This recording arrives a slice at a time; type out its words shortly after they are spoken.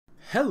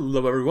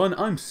Hello everyone,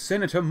 I'm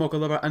Senator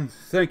Mocha and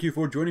thank you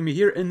for joining me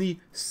here in the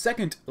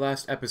second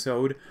last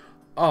episode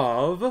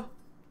of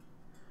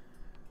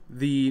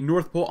the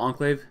North Pole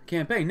Enclave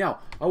campaign. Now,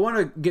 I want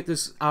to get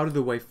this out of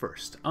the way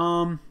first.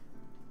 I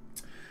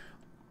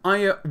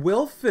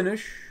will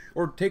finish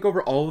or take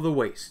over all of the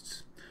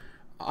wastes.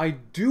 I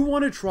do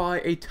want to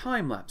try a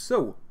time-lapse,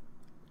 so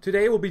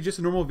today will be just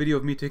a normal video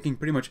of me taking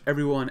pretty much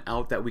everyone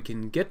out that we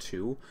can get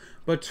to,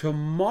 but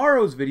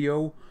tomorrow's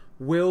video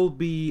will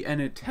be an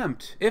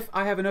attempt, if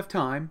I have enough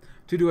time,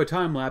 to do a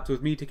time-lapse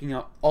with me taking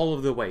out all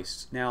of the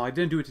wastes. Now, I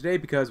didn't do it today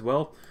because,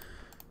 well,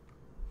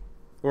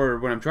 or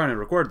when I'm trying to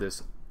record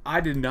this, I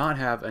did not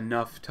have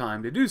enough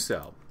time to do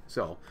so.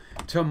 So,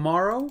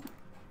 tomorrow,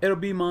 it'll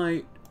be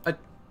my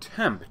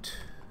attempt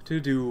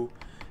to do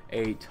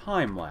a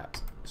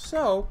time-lapse.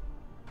 So,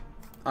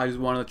 I just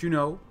want to let you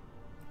know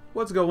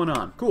what's going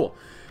on. Cool.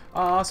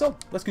 So,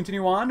 let's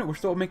continue on. We're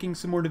still making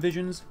some more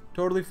divisions.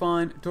 Totally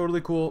fine.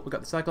 Totally cool. We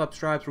got the Cyclops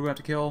tribes we're going to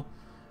have to kill.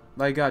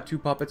 I got 2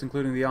 puppets,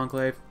 including the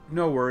Enclave.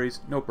 No worries.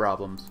 No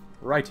problems.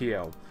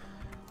 Rightio.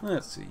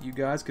 Let's see. You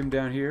guys come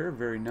down here.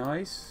 Very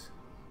nice.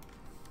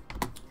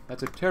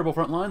 That's a terrible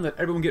front line. Let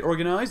everyone get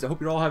organized. I hope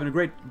you're all having a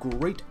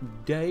great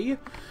day.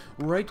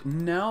 Right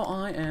now,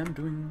 I am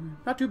doing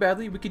not too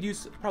badly. We could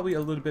use probably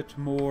a little bit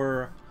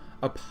more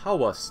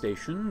power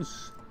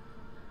stations.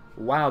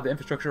 Wow, the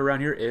infrastructure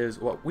around here is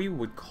what we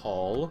would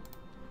call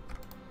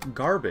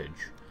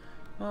garbage.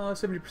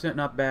 70%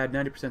 not bad,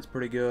 90% is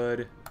pretty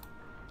good.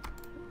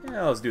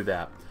 Yeah, let's do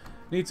that.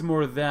 Need some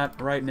more of that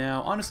right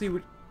now. Honestly,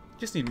 we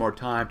just need more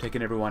time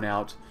taking everyone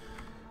out.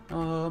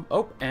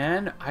 Oh,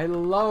 and I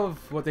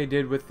love what they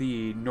did with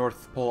the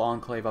North Pole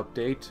Enclave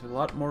update. A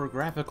lot more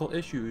graphical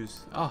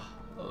issues. Ah,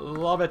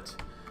 love it.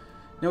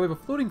 Now we have a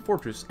floating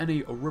fortress and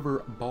a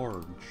river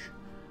barge.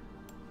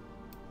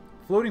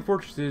 Floating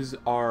fortresses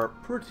are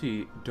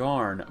pretty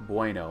darn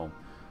bueno.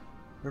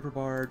 River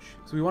barge.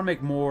 So we want to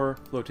make more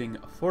floating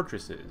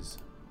fortresses.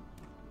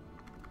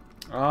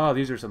 Ah,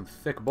 these are some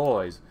thick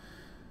boys.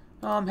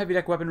 Heavy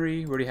deck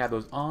weaponry. We already have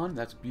those on.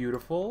 That's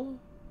beautiful.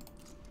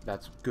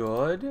 That's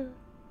good.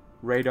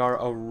 Radar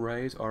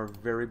arrays are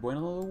very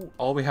bueno.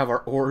 All we have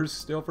are ores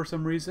still for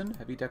some reason.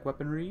 Heavy deck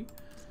weaponry.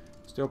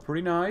 Still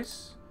pretty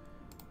nice.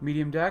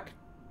 Medium deck.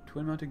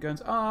 Twin mounted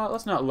guns.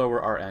 Let's not lower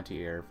our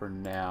anti-air for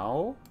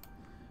now.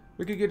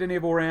 We could get a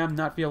naval ram,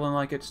 not feeling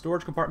like it.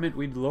 Storage compartment,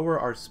 we'd lower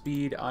our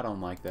speed. I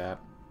don't like that.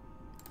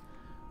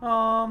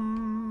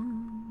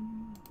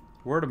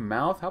 Word of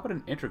mouth? How about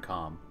an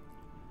intercom?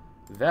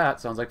 That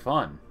sounds like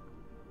fun.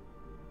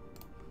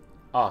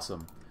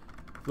 Awesome.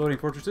 Floating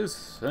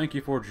fortresses, thank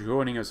you for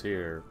joining us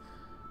here.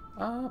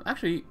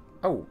 Actually,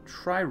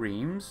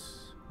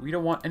 triremes. We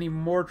don't want any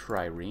more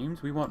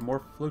triremes. We want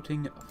more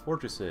floating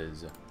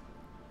fortresses.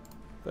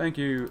 Thank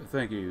you,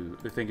 thank you,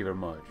 thank you very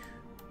much.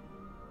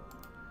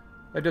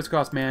 That does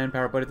cost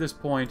manpower, but at this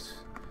point,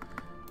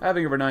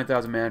 having over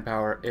 9,000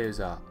 manpower is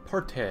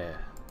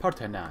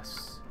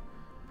partenas.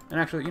 And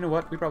actually, you know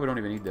what? We probably don't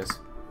even need this.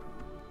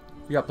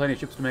 We got plenty of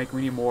ships to make.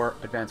 We need more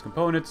advanced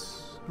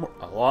components.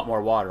 A lot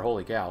more water.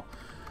 Holy cow.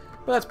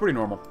 But that's pretty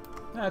normal.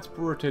 That's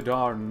pretty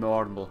darn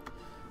normal.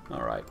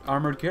 Alright.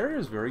 Armored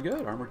carriers. Very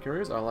good. Armored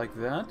carriers. I like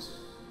that.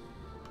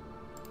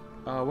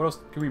 What else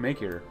can we make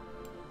here?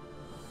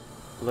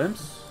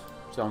 Limps.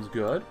 Sounds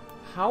good.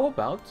 How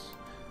about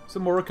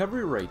some more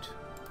recovery rate?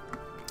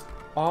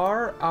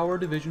 Are our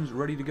divisions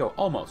ready to go?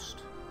 Almost.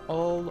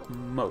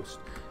 Almost.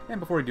 And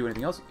before we do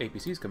anything else,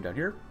 APCs come down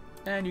here.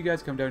 And you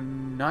guys come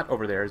down not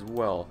over there as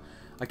well.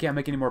 I can't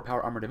make any more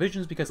power armor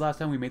divisions because last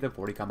time we made them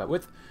 40 combat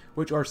width,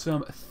 which are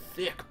some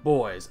thick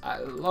boys. I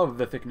love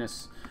the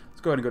thickness.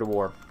 Let's go ahead and go to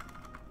war.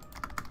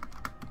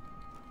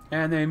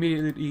 And they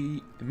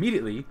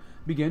immediately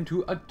begin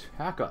to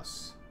attack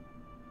us.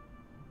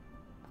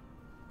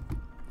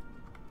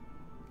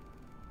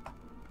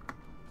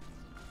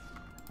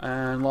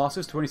 And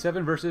losses,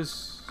 27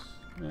 versus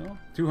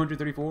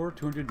 234,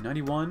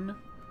 291.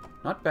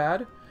 Not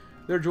bad.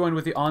 They're joined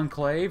with the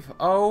Enclave.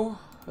 Oh,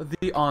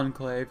 the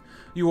Enclave.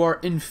 You are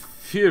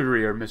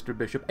inferior, Mr.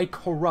 Bishop. A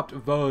corrupt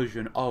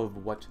version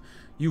of what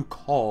you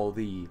call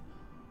the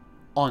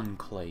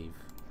Enclave.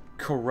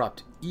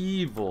 Corrupt,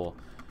 evil,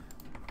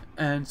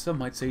 and some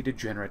might say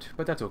degenerate,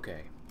 but that's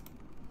okay.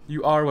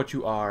 You are what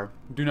you are.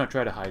 Do not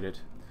try to hide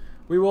it.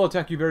 We will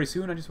attack you very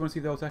soon. I just want to see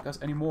if they'll attack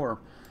us anymore.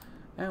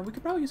 And we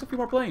could probably use a few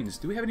more planes.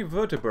 Do we have any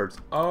vertibirds?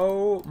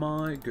 Oh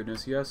my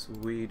goodness, yes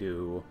we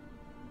do.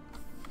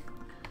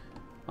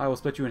 I will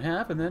split you in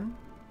half and then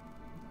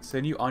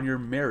send you on your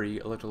merry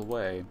little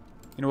way.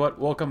 You know what?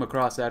 We'll come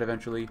across that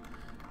eventually.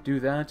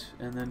 Do that,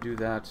 and then do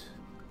that.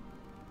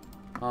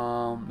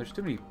 There's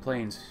too many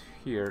planes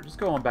here. Just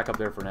go on back up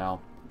there for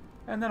now.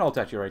 And then I'll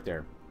attach you right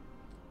there.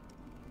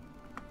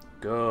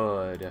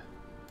 Good.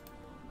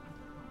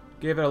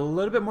 Give it a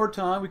little bit more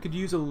time. We could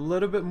use a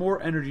little bit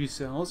more energy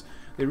cells.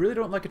 They really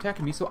don't like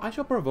attacking me, so I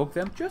shall provoke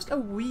them just a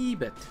wee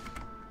bit.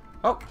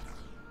 Oh!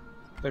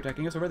 They're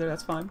attacking us over there.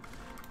 That's fine.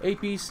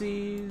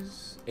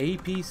 APCs.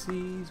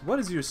 APCs. What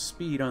is your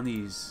speed on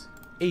these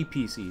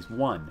APCs?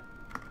 1.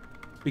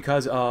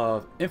 because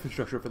of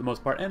infrastructure for the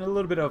most part, and a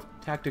little bit of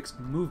tactics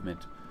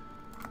movement.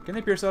 Can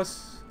they pierce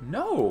us?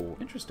 No!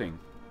 Interesting.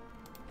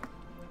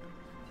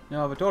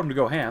 Now, if I told them to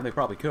go ham, they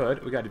probably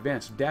could. We got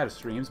advanced data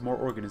streams, more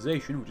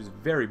organization, which is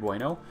very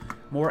bueno.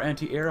 More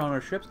anti-air on our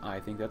ships. I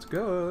think that's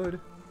good.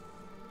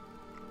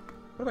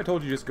 What if I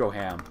told you just go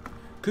ham?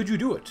 Could you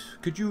do it?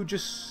 Could you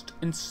just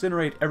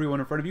incinerate everyone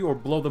in front of you, or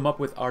blow them up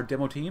with our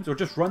demo teams, or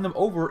just run them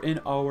over in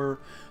our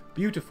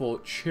beautiful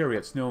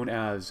chariots known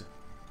as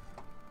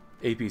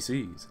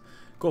APCs?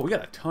 Cool, we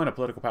got a ton of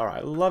political power.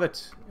 I love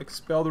it.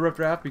 Expel the Rift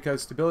Draft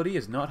because stability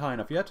is not high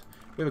enough yet.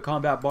 We have a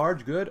combat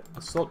barge, good.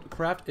 Assault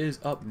craft is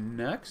up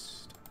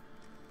next.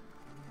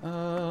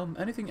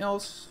 Anything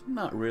else?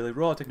 Not really.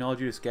 Raw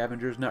technology to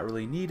scavengers, not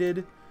really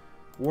needed.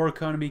 War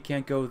economy,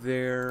 can't go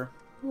there.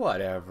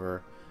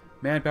 Whatever.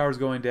 Manpower's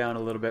going down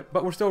a little bit,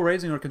 but we're still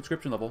raising our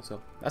conscription level,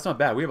 so that's not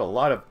bad. We have a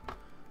lot of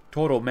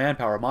total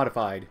manpower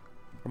modified,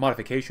 or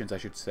modifications, I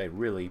should say,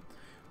 really.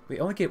 We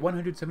only get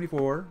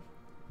 174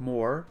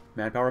 more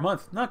manpower a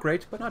month. Not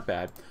great, but not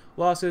bad.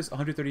 Losses,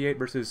 138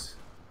 versus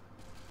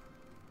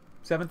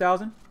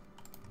 7,000.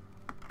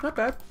 Not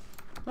bad.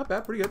 Not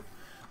bad, pretty good.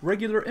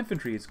 Regular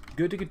infantry is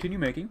good to continue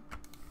making,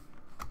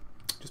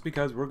 just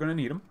because we're going to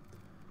need them.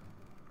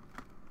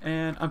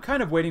 And I'm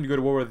kind of waiting to go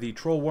to war with the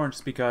Troll Warren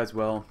just because,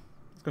 well,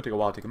 it's going to take a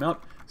while to take them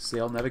out.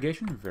 Sail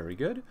navigation, very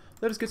good.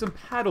 Let us get some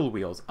paddle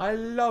wheels. I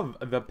love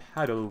the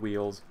paddle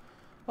wheels.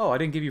 Oh, I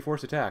didn't give you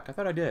force attack. I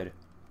thought I did.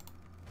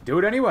 Do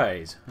it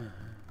anyways.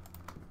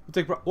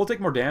 We'll take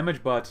more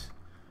damage, but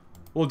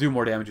we'll do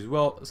more damage as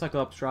well.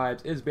 Cyclops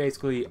Tribes is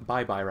basically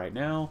bye-bye right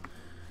now.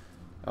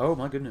 Oh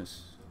my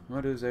goodness.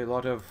 That is a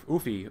lot of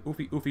oofy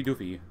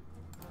doofy.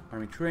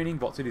 Army training.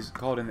 Vault City's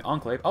called in the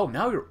Enclave. Oh,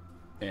 now you're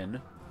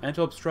in.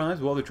 Antelope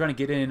Tribes, well, they're trying to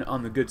get in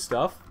on the good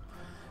stuff.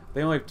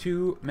 They only have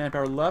 2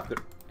 manpower left,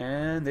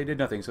 and they did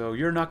nothing. So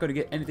you're not going to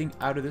get anything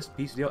out of this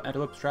piece of deal,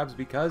 Antelope Tribes,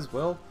 because,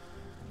 well,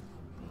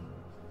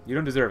 you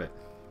don't deserve it.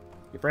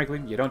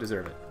 Frankly, you don't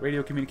deserve it.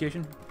 Radio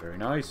communication, very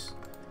nice.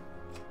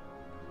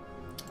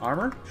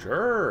 Armor?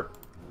 Sure.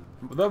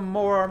 The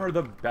more armor,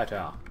 the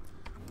better.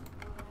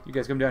 You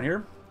guys come down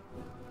here.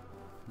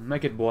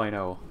 Make it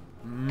bueno.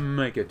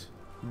 Make it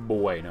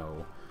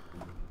bueno.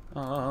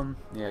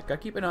 Yeah, gotta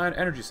keep an eye on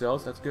energy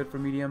cells. That's good for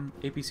medium.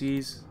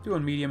 APCs,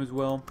 doing medium as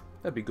well.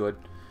 That'd be good.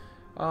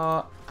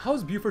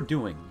 How's Buford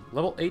doing?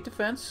 Level 8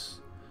 defense.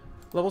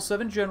 Level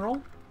 7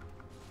 general.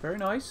 Very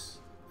nice.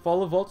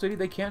 Fall of Vault City,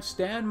 they can't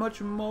stand much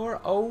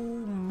more. Oh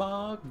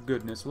my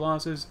goodness.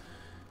 Losses.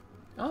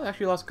 I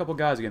actually lost a couple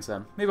guys against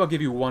them. Maybe I'll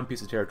give you 1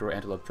 piece of territory,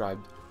 Antelope Tribe.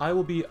 I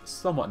will be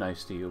somewhat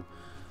nice to you.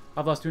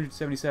 I've lost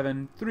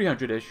 277,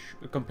 300-ish,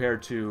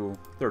 compared to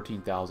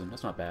 13,000.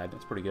 That's not bad.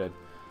 That's pretty good.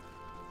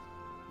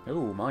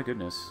 Oh my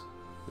goodness.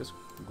 This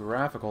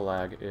graphical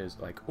lag is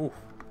like, oof.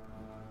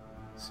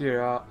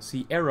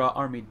 Sierra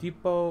Army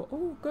Depot.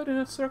 Oh, good, an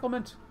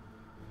encirclement.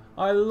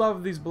 I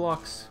love these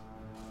blocks.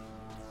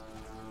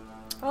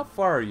 How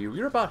far are you?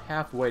 You're about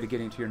halfway to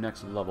getting to your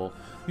next level.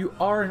 You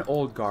are an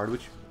old guard,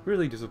 which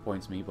really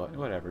disappoints me, but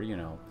whatever, you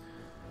know.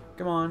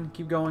 Come on,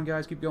 keep going,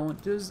 guys, keep going.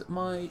 Do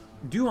my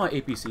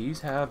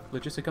APCs have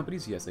logistic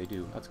companies? Yes, they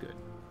do. That's good.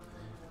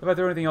 If I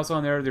throw anything else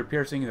on there, their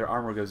piercing, their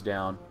armor goes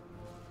down.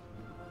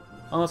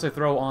 Unless I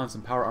throw on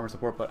some power armor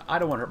support, but I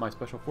don't want to hurt my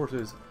special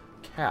forces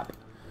cap.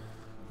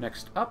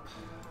 Next up,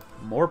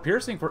 more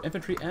piercing for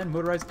infantry and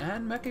motorized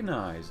and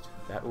mechanized.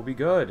 That will be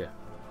good.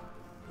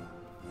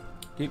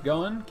 Keep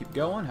going, keep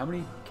going. How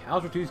many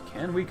casualties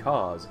can we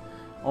cause?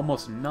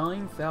 Almost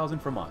 9,000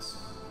 from us.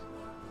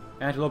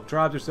 Antelope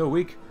Tribes are so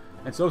weak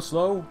and so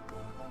slow,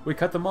 we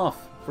cut them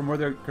off from where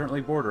they're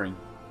currently bordering.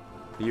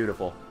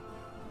 Beautiful.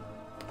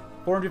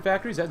 400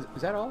 factories, is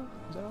that all?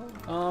 Is that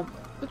all?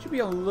 That should be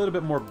a little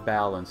bit more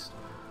balanced.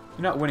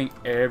 You're not winning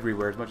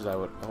everywhere as much as I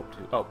would hope to.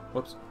 Oh,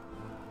 whoops.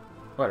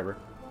 Whatever.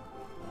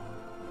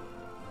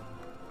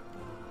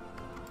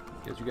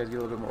 Guess you guys get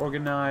a little bit more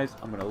organized.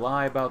 I'm going to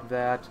lie about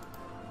that.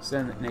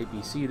 Send an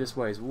APC this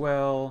way as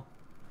well.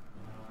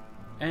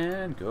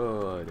 And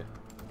good.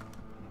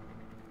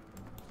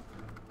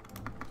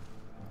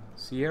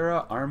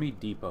 Sierra Army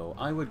Depot.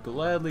 I would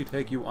gladly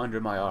take you under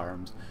my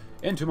arms.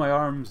 Into my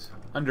arms,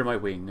 under my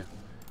wing.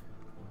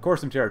 Core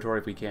some territory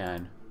if we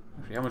can.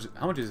 Actually,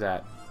 how much is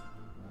that?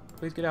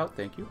 Please get out,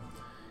 thank you.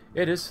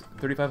 It is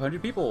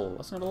 3,500 people.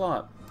 That's not a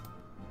lot.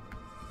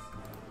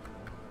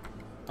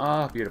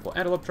 Ah, beautiful.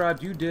 Antelope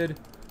Tribes, you did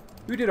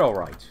all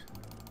right.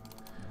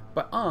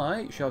 But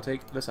I shall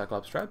take the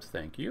Cyclops Tribes,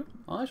 thank you.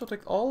 I shall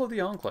take all of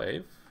the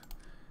Enclave.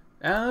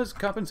 As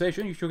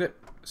compensation, you shall get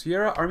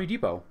Sierra Army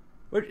Depot,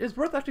 which is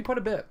worth actually quite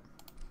a bit.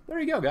 There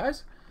you go,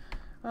 guys.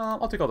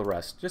 I'll take all the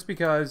rest, just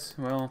because,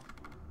 well,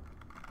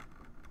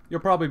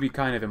 you'll probably be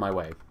kind of in my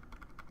way.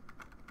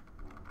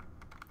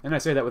 And I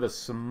say that with a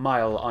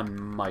smile on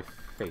my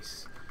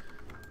face.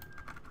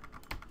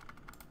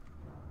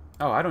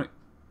 Oh, I don't...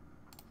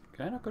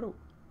 Can I not go to...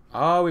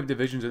 Oh, we have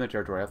divisions in the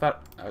territory. I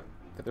thought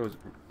that was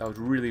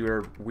really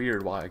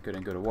weird why I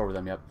couldn't go to war with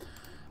them yet.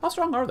 How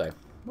strong are they?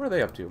 What are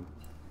they up to?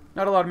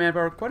 Not a lot of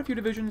manpower. Quite a few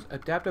divisions.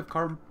 Adaptive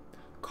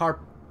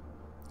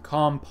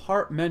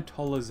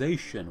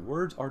Compartmentalization.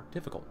 Words are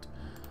difficult.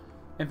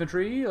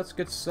 Infantry, let's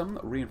get some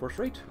reinforced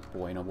rate.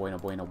 Bueno, bueno,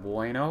 bueno,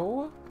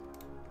 bueno.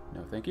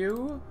 No, thank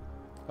you.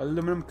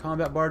 Aluminum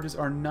combat barges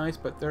are nice,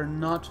 but they're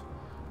not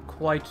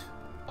quite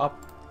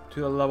up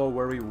to the level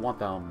where we want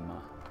them.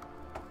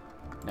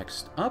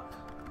 Next up,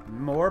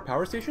 more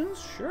power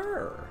stations?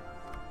 Sure.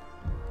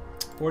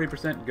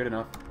 40%, good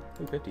enough.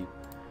 Oh, 50.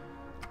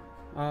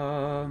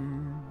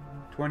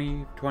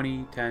 20,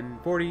 20, 10,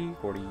 40,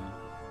 40,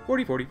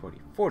 40, 40, 40,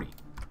 40.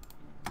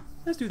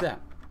 Let's do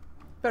that.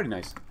 Very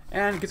nice.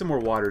 And get some more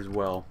water as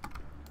well.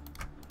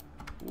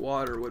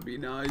 Water would be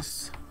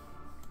nice.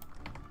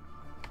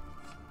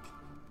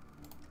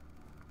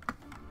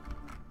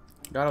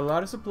 Got a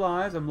lot of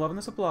supplies. I'm loving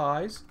the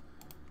supplies.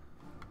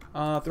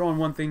 Throw in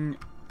one thing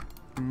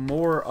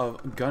more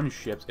of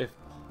gunships, if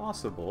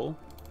possible.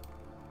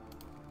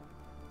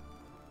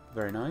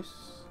 Very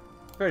nice.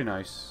 Very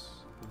nice.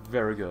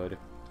 Very good.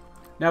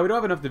 Now, we don't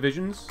have enough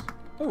divisions.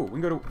 Oh, we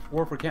can go to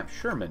war for Camp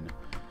Sherman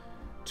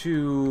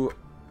to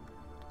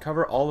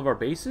cover all of our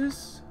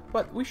bases,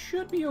 but we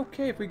should be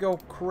okay if we go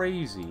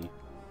crazy.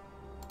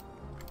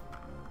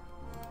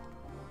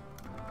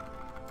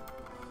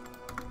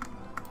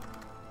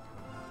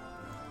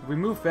 If we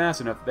move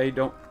fast enough, they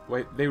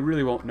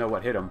really won't know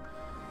what hit them.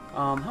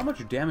 How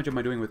much damage am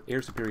I doing with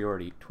air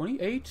superiority?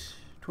 28,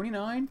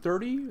 29,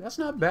 30? That's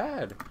not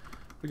bad.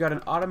 We got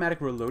an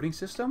automatic reloading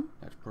system.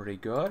 That's pretty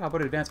good. How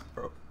about advanced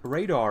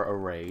radar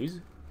arrays?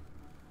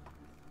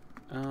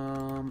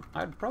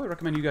 I'd probably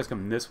recommend you guys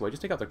come this way.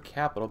 Just take out the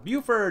capital.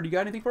 Buford, you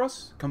got anything for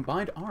us?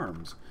 Combined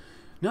arms.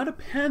 Not a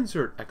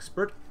panzer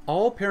expert.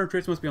 All parent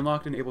traits must be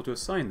unlocked and able to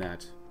assign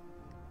that.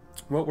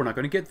 Well, we're not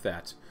going to get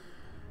that.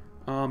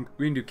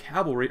 We can do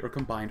cavalry or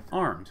combined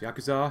arms.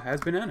 Yakuza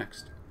has been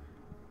annexed.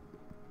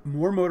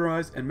 More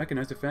motorized and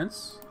mechanized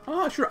defense.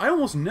 Ah, sure. I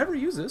almost never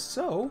use this,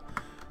 so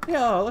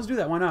yeah, let's do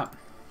that. Why not?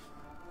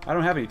 I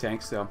don't have any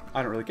tanks, so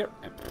I don't really care.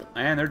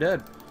 And they're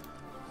dead.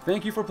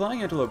 Thank you for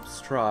playing,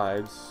 Antelope's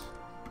Tribes.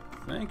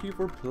 Thank you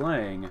for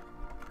playing.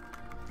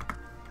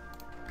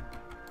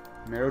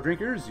 Marrow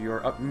Drinkers,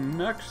 you're up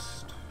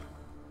next.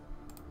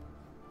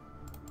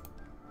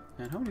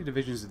 And how many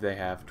divisions do they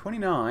have?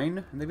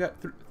 29, and they've got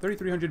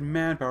 3,300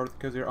 manpower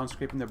because they're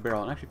unscraping their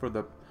barrel. And actually, for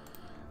the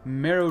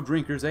Marrow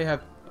Drinkers, they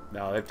have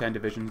 10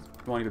 divisions.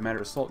 It won't even matter.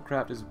 Assault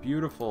Craft is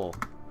beautiful.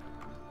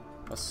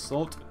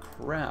 Assault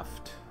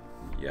Craft.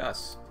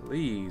 Yes,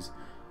 please.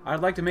 I'd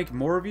like to make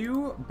more of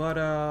you, but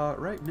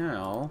right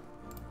now...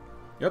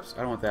 Oops,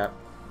 I don't want that.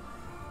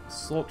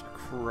 Assault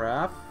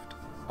Craft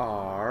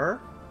are...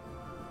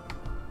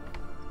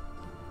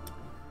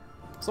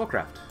 Assault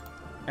Craft.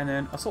 And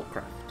then Assault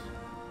Craft.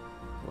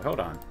 Well, hold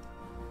on.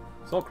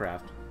 Assault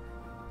Craft.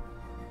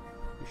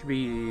 You should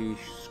be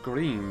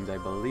screamed, I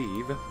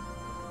believe.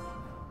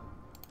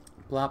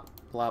 Plop,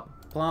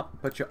 plop,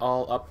 plop. Put you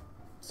all up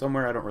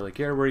somewhere. I don't really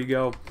care where you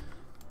go.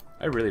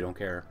 I really don't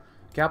care.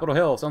 Capitol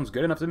Hill sounds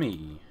good enough to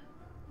me.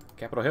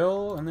 Capitol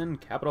Hill, and then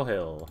Capitol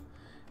Hill.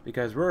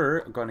 Because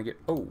we're going to get...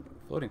 Oh,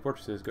 floating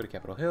fortresses, go to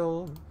Capitol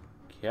Hill.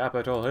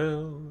 Capitol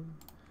Hill.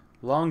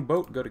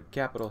 Longboat, go to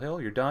Capitol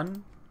Hill. You're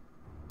done.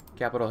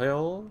 Capitol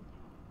Hill.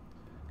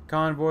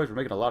 Convoys, we're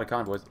making a lot of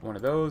convoys. One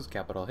of those,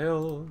 Capitol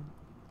Hill.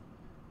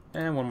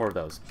 And one more of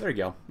those. There you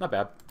go. Not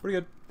bad. Pretty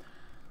good.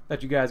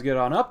 Let you guys get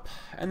on up.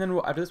 And then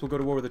after this, we'll go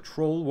to war with the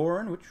Troll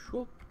Warren, which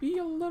will be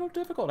a little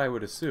difficult, I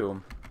would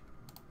assume.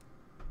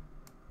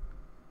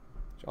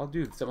 I'll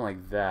do something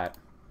like that.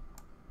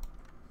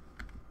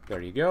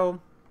 There you go.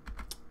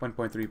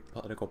 1.3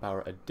 political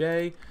power a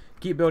day.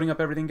 Keep building up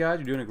everything, guys.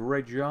 You're doing a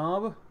great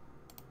job.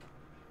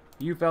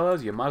 You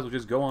fellas, you might as well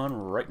just go on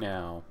right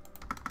now.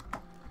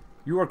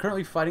 You are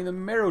currently fighting the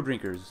Marrow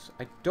Drinkers.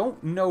 I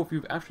don't know if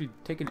you've actually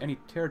taken any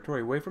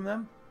territory away from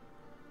them.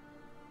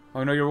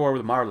 Oh, no, you're at war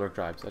with the Marlow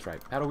tribes. That's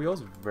right. Paddle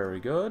wheels, very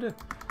good.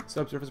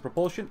 Subsurface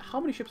propulsion. How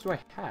many ships do I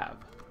have?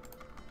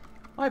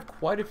 I have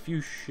quite a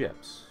few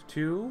ships.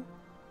 2,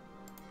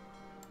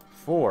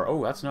 4.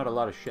 Oh, that's not a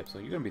lot of ships, so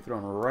you're going to be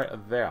thrown right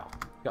there.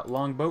 Got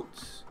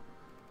longboats.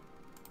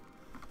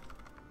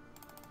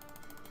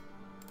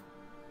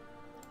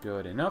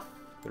 Good enough.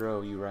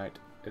 Throw you right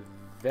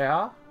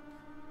there.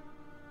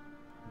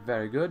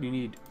 Very good. You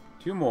need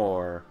 2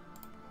 more.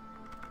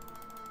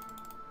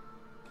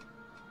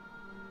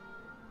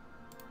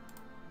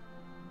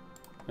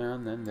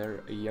 And then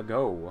there you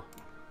go.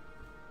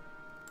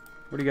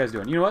 What are you guys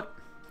doing? You know what?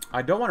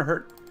 I don't want to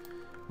hurt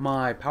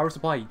my power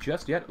supply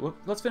just yet.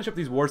 Let's finish up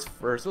these wars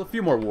first. A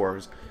few more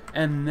wars.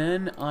 And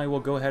then I will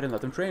go ahead and let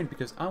them train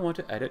because I want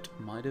to edit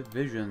my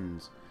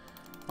divisions.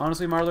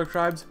 Honestly, Marlow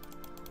tribes,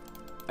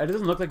 it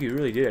doesn't look like you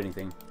really did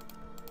anything.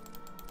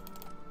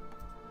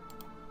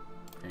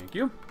 Thank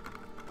you.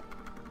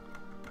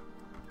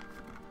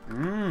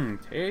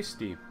 Mmm,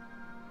 tasty.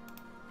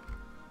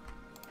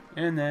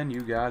 And then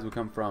you guys will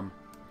come from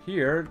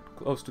here,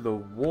 close to the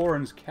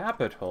Warren's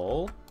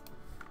capital.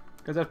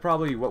 Because that's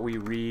probably what we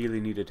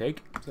really need to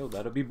take. So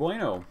that'll be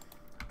bueno.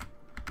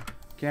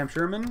 Camp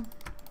Sherman.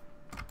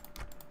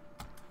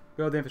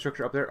 Build the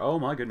infrastructure up there. Oh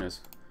my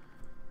goodness.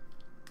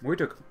 We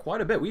took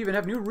quite a bit. We even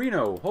have new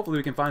Reno. Hopefully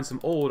we can find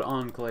some old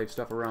Enclave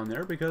stuff around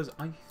there, because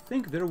I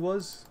think there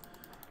was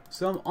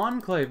some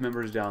Enclave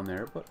members down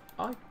there, but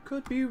I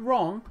could be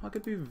wrong. I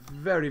could be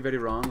very, very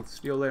wrong. With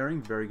steel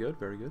layering, very good,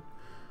 very good.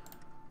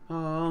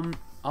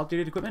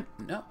 Outdated equipment?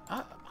 No,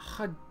 I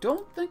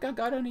don't think I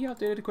got any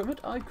outdated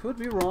equipment. I could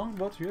be wrong,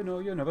 but you know,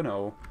 you never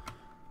know.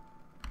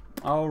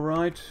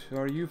 Alright,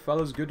 are you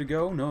fellas good to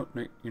go? No,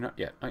 no, you're not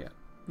yet. Not yet.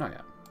 Not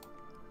yet.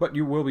 But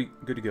you will be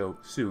good to go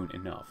soon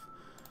enough.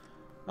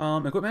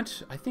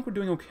 Equipment, I think we're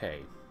doing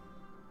okay.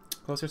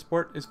 Closer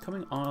support is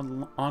coming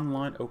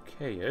online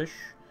okay-ish.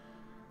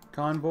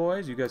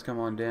 Convoys, you guys come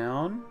on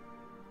down.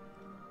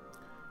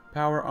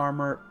 Power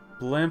armor,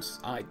 blimps.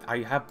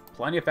 I have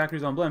plenty of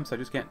factories on blimps, I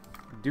just can't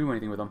do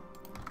anything with them.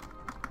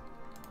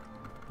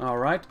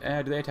 Alright,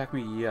 do they attack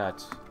me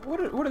yet? What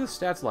are the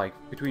stats like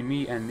between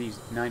me and these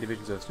 9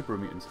 divisions of super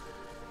mutants?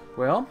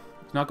 Well,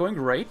 it's not going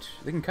great.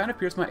 They can kind of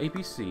pierce my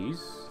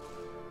APCs.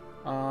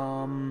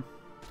 Kind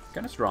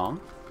of strong.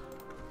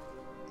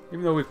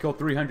 Even though we've killed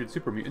 300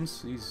 super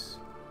mutants, these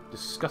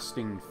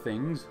disgusting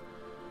things.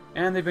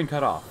 And they've been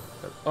cut off.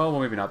 Oh, well,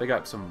 maybe not. They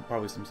got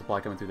probably some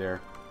supply coming through there.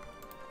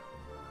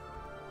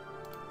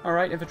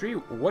 Alright, infantry,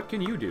 what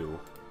can you do?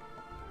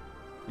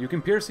 You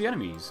can pierce the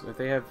enemies if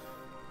they have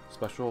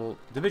special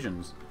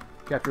divisions.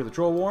 Capture the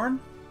Troll Warren.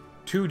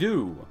 To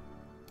do.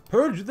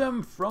 Purge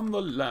them from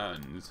the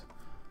lands.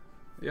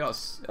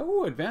 Yes.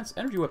 Oh, advanced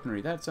energy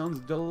weaponry. That sounds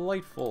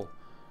delightful.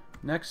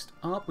 Next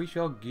up, we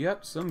shall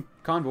get some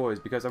convoys,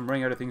 because I'm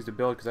running out of things to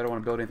build, because I don't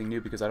want to build anything new,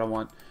 because I don't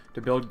want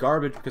to build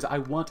garbage, because I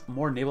want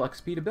more naval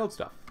XP to build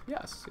stuff.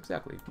 Yes,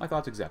 exactly. My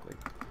thoughts exactly.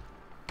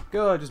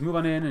 Good, just move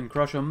on in and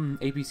crush them.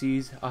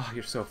 APCs. Ah,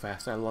 you're so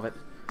fast. I love it.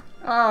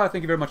 Ah,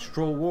 thank you very much,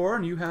 Troll War,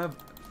 and you have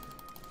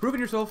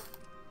proven yourself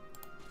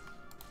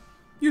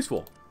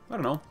useful. I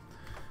don't know.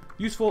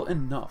 Useful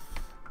enough.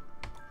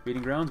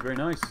 Feeding grounds, very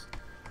nice.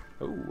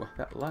 Oh,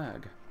 that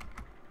lag.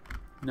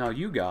 Now,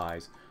 you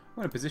guys... I'm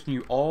going to position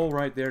you all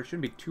right there. It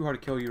shouldn't be too hard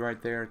to kill you right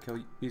there.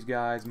 Kill these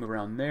guys, move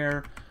around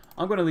there.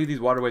 I'm going to leave these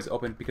waterways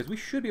open because we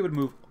should be able to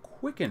move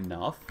quick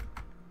enough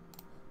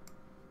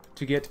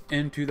to get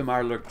into the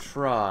Mirelurk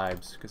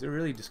tribes, because they're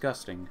really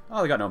disgusting.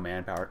 Oh, they got no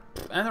manpower.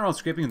 And they're all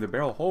scraping the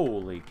barrel.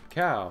 Holy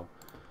cow.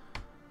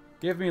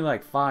 Give me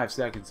like 5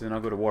 seconds and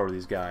I'll go to war with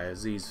these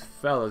guys. These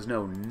fellas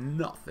know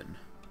nothing.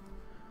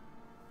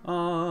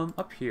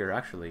 Up here,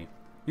 actually.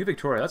 New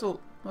Victoria, that's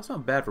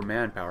not bad for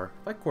manpower.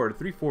 If I quartered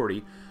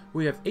 340...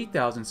 we have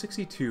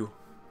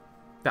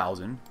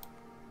 8,062,000.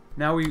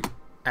 Now we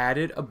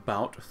added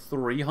about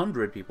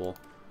 300 people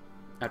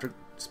after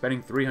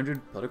spending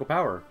 300 political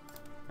power.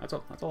 That's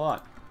a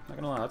lot. Not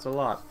gonna lie, that's a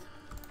lot.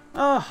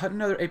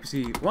 Another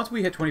APC. Once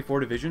we hit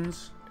 24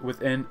 divisions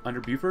under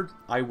Buford,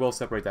 I will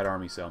separate that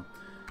army. So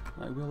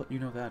I will let you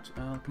know that.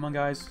 Come on,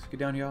 guys, get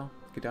down here.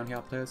 Get down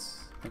here,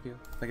 please. Thank you.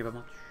 Thank you very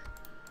much.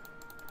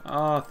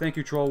 Thank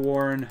you, Troll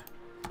Warren.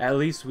 At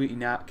least we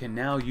can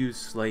now use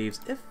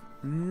slaves if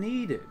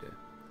needed.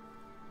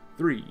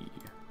 3.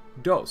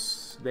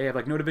 Dos. They have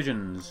like no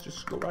divisions.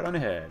 Just go right on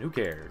ahead. Who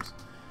cares?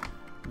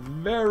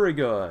 Very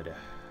good.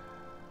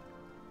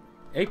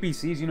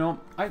 APCs, you know,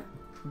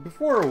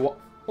 before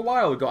a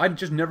while ago, I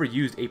just never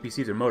used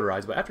APCs or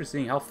motorized, but after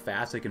seeing how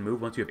fast they can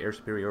move once you have air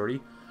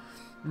superiority,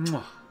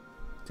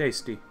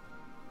 tasty.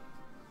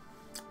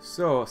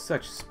 So,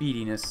 such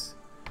speediness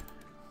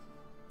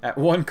at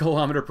 1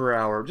 kilometer per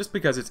hour, just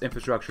because it's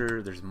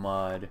infrastructure, there's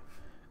mud.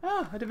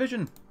 A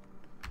division.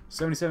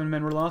 77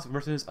 men were lost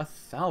versus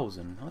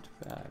 1,000. Not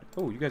bad.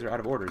 Oh, you guys are out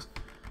of orders.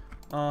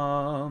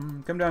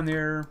 Come down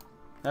there.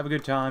 Have a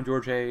good time,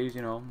 George Hayes.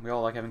 You know, we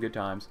all like having good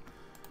times.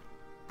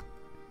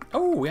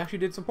 Oh, we actually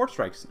did some port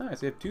strikes.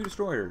 Nice. They have 2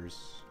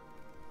 destroyers.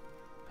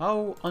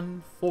 How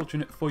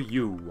unfortunate for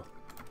you.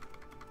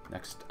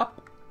 Next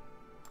up.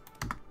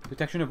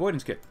 Detection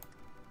avoidance kit.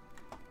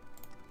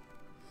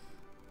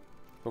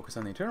 Focus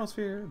on the internal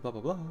sphere. Blah,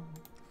 blah, blah.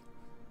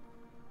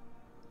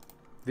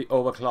 The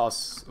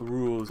overclass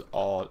rules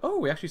all. Oh,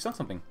 we actually sunk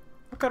something.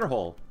 A cutter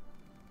hole.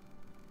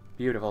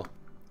 Beautiful.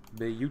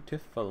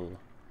 Beautiful.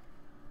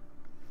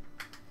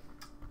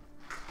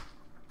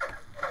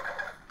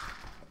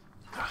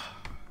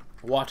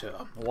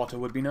 Water. Water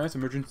would be nice.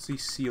 Emergency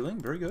sealing.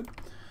 Very good.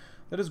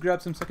 Let us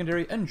grab some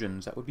secondary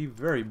engines. That would be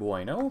very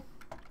bueno.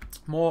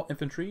 More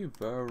infantry.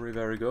 Very,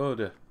 very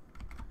good.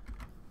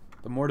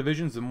 The more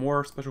divisions, the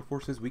more special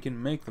forces we can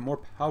make, the more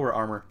power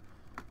armor.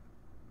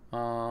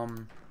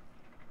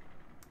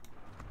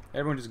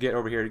 Everyone just get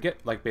over here to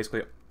get, like,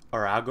 basically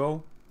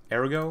Arago,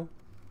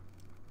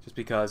 just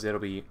because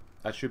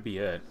that should be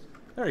it.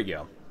 There you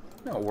go.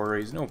 No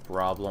worries, no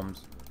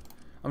problems.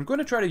 I'm going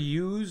to try to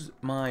use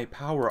my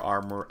power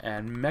armor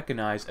and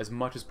mechanize as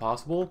much as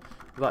possible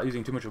without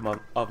using too much of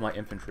my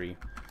infantry.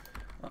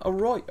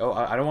 Arroyo. Oh,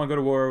 I don't want to go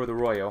to war with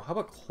Arroyo. How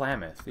about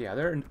Klamath? Yeah,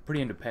 they're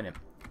pretty independent.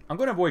 I'm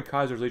going to avoid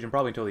Kaiser's Legion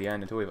probably until the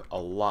end, until we have a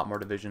lot more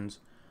divisions.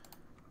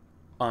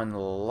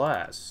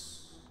 Unless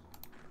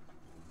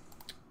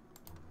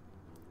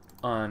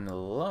I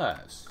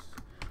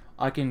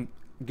can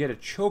get a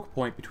choke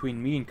point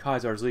between me and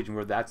Caesar's Legion,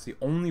 where that's the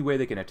only way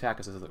they can attack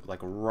us, is like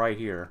right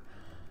here.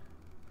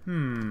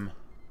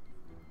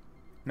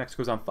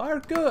 Mexico's on fire?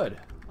 Good!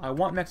 I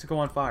want Mexico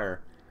on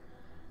fire.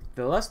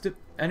 The less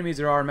enemies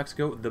there are in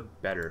Mexico, the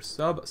better.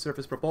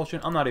 Subsurface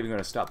propulsion. I'm not even going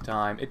to stop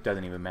time. It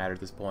doesn't even matter at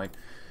this point.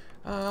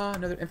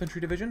 Another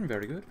infantry division.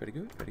 Very good, very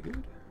good, very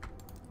good.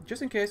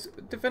 Just in case.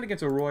 Defend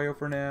against Arroyo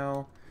for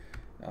now.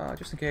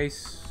 Just in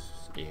case.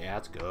 Yeah,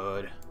 that's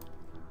good.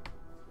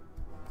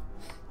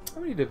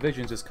 How many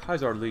divisions does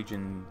Kaiser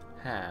Legion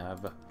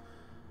have?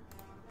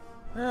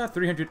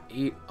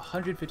 308,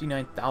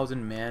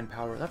 159,000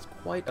 manpower. That's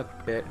quite a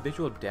bit.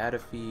 Visual data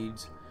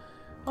feeds.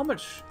 How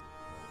much?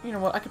 You know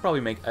what? I could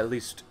probably make at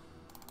least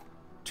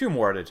 2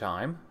 more at a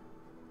time.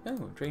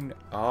 Oh, train.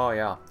 Oh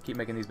yeah, keep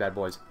making these bad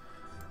boys.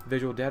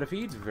 Visual data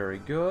feeds. Very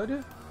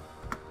good.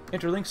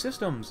 Interlink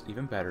systems.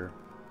 Even better.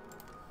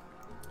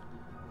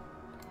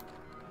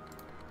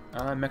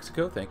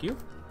 Mexico. Thank you.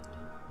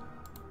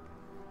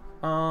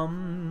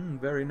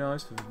 Very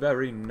nice.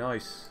 Very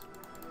nice.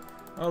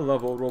 I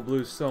love Old World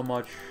Blues so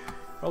much.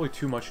 Probably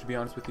too much, to be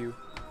honest with you.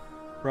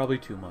 Probably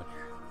too much.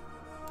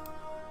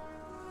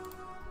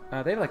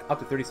 They have like up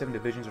to 37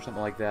 divisions or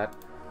something like that.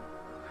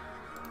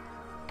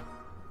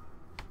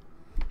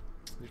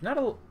 There's not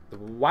a...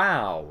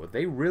 Wow!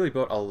 They really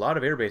built a lot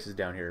of air bases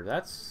down here.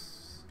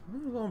 That's a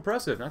little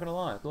impressive, not gonna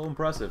lie. It's a little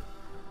impressive.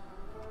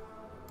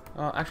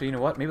 Actually, you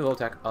know what? Maybe they'll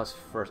attack us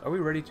first. Are we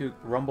ready to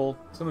rumble?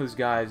 Some of these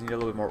guys need a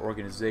little bit more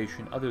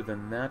organization. Other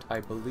than that, I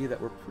believe that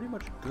we're pretty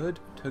much good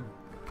to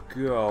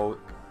go.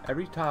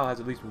 Every tile has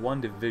at least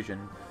 1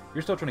 division.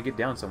 You're still trying to get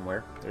down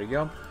somewhere. There you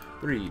go.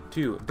 3,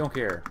 2, don't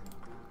care.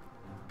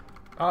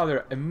 Oh,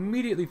 they're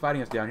immediately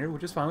fighting us down here,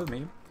 which is fine with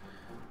me.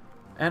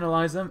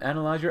 Analyze them.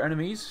 Analyze your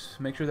enemies.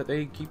 Make sure that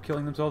they keep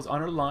killing themselves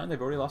on our line.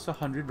 They've already lost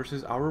 100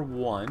 versus our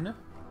 1.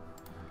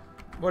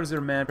 What is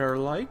their manpower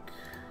like?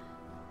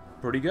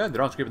 Pretty good.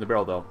 They're not scraping the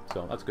barrel, though,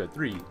 so that's good.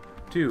 3,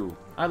 2,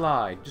 I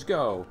lied. Just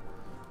go.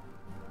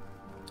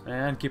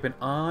 And keep an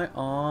eye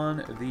on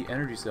the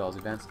energy cells.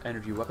 Advanced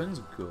energy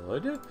weapons.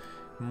 Good.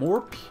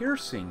 More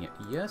piercing.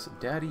 Yes,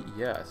 daddy,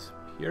 yes.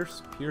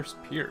 Pierce, pierce,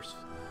 pierce.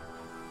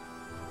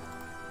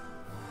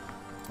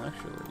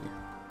 Actually,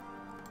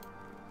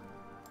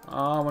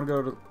 I want to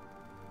go to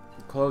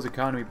close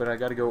economy, but I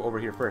got to go over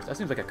here first. That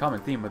seems like a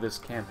common theme of this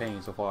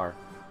campaign so far.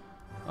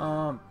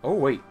 Oh,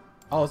 wait.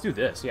 Oh, let's do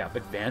this. Yeah,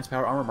 advanced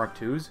power armor Mark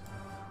IIs.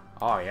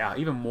 Oh, yeah.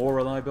 Even more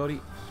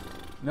reliability.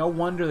 No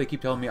wonder they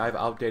keep telling me I have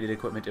outdated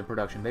equipment in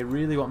production. They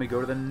really want me to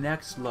go to the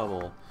next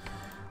level.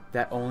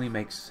 That only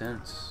makes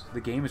sense.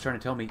 The game is trying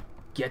to tell me,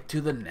 get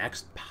to the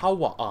next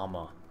power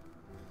armor.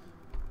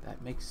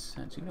 That makes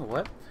sense. You know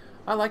what?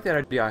 I like that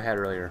idea I had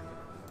earlier.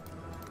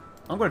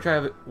 I'm going to try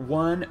to have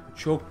 1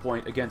 choke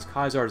point against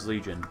Caesar's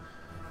Legion.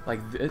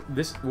 Like,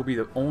 this will be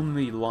the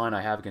only line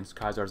I have against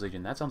Caesar's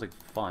Legion. That sounds like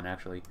fun,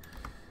 actually.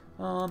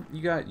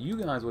 You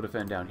guys will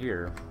defend down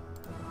here.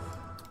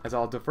 As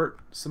I'll divert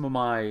some of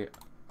my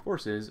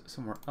forces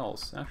somewhere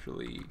else.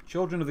 Actually,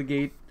 Children of the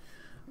Gate.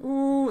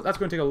 Ooh, that's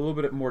going to take a little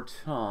bit more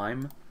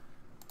time.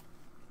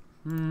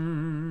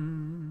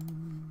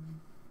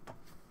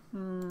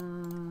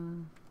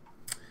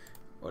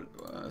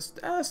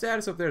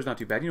 Status up there is not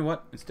too bad. You know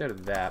what? Instead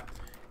of that,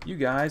 you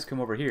guys come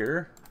over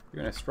here.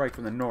 You're going to strike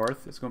from the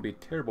north. It's going to be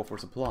terrible for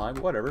supply,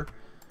 but whatever.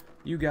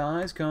 You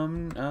guys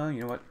come,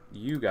 you know what?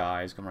 You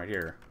guys come right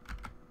here.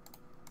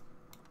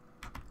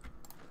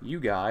 You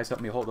guys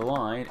help me hold the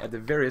line at the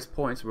various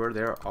points where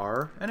there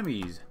are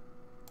enemies.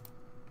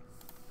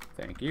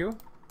 Thank you.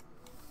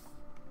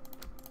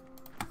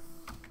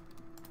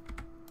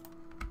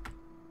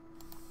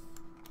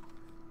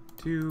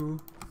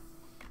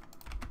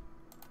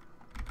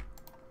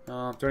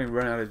 Starting to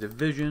run out of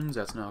divisions.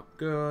 That's not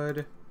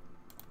good.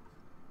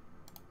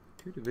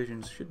 2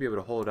 divisions should be able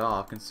to hold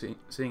off,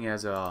 seeing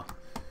as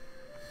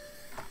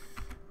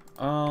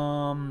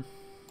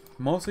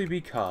mostly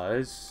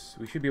because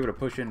we should be able to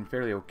push in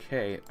fairly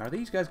okay. Are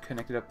these guys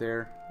connected up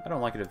there? I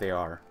don't like it if they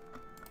are.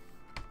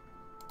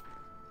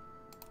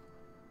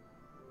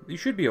 You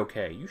should be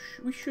okay.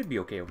 We should be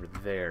okay over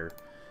there.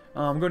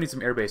 I'm going to need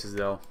some air bases,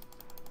 though.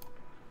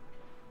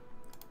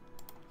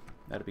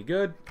 That'd be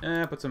good.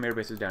 Put some air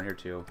bases down here,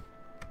 too.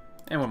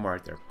 And 1 more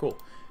right there. Cool.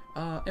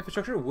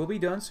 Infrastructure will be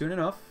done soon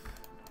enough.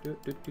 Good,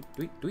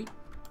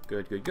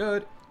 good,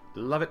 good.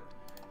 Love it.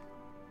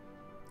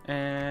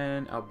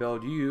 And I'll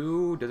build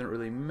you. Doesn't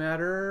really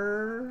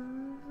matter.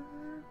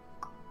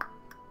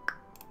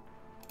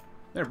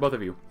 There, both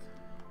of you.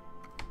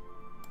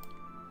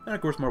 And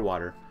of course, more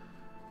water.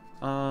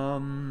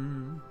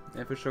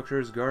 Infrastructure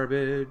is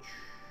garbage.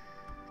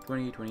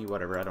 20,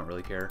 whatever. I don't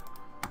really care.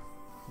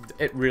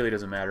 It really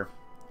doesn't matter.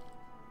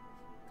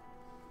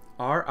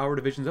 Are our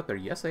divisions up there?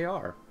 Yes, they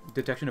are.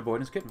 Detection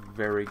avoidance kit.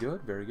 Very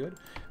good, very good.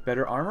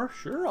 Better armor?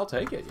 Sure, I'll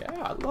take it. Yeah,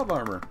 I love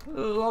armor.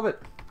 Love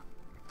it.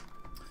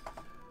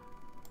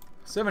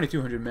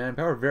 7,200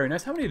 manpower. Very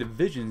nice. How many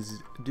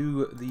divisions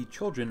do the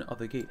Children of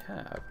the Gate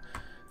have?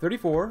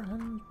 34.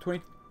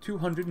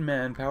 2,200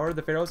 manpower.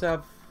 The Pharaohs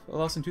have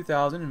less than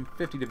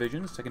 2,050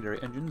 divisions.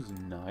 Secondary engines,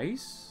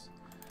 nice.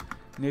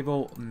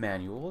 Naval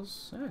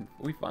manuals. And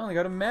we finally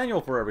got a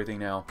manual for everything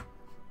now.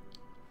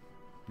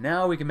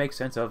 Now we can make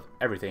sense of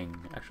everything.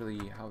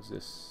 Actually, how's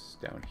this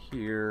down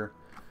here?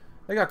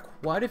 They got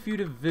quite a few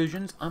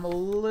divisions. I'm a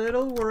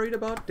little worried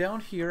about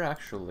down here,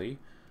 actually.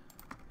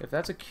 If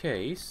that's a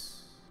case...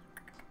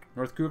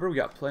 North Vancouver, we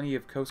got plenty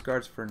of Coast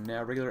Guards for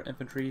now. Regular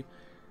infantry.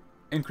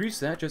 Increase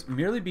that just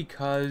merely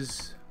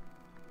because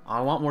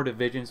I want more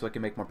divisions so I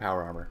can make more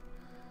power armor.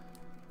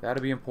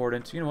 That'll be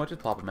important. You know what?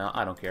 Just plop them out.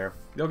 I don't care.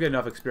 They'll get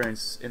enough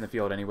experience in the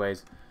field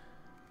anyways.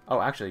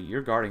 Oh, actually,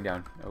 you're guarding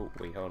down. Oh,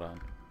 wait, hold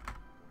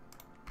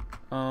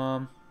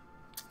on.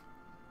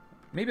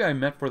 Maybe I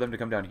meant for them to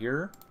come down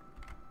here.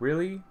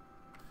 Really?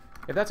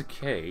 If that's a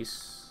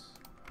case,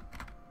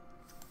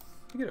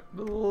 you get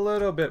a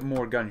little bit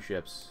more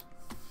gunships.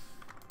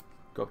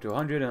 Go up to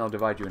 100 and I'll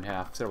divide you in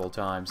half several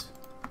times.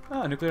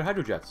 Ah, nuclear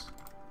hydrojets.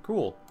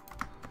 Cool.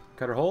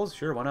 Cutter holes?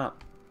 Sure, why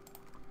not?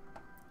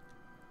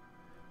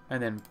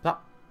 And then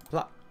plop,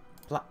 plop,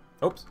 plop.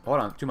 Oops, hold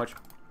on, too much.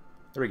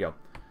 There we go.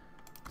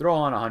 Throw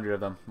on 100 of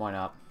them, why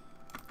not?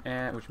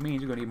 And which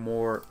means you're gonna need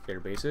more air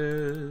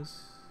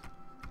bases.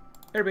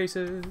 Air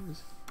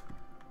bases.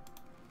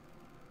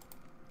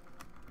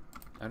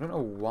 I don't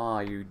know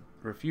why you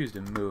refuse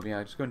to move. Yeah,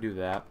 I'm just gonna do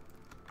that.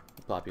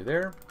 Plop you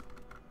there.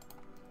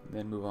 And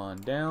then move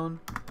on down.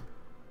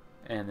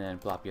 And then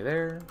plop you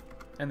there.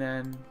 And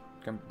then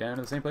come down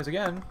to the same place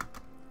again.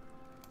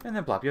 And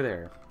then plop you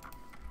there.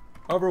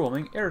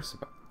 Overwhelming air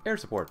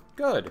support.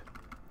 Good.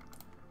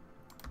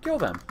 Kill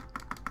them.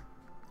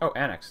 Oh,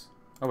 annex.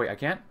 Oh wait, I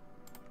can't?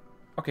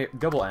 Okay,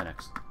 double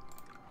annex.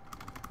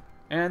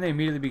 And they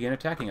immediately begin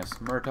attacking us.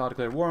 Murtaugh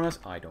declared war on us.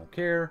 I don't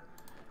care.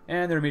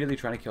 And they're immediately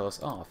trying to kill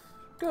us off.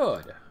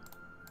 Good.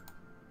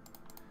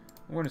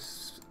 I'm going to...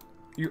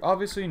 You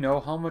obviously know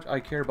how much I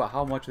care about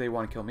how much they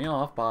want to kill me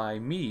off by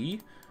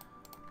me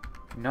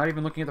not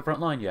even looking at the front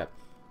line yet.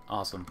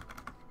 Awesome.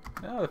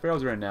 Oh, the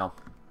Pharaohs are in now.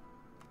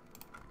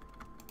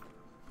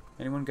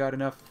 Anyone got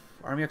enough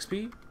Army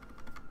XP?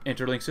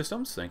 Interlink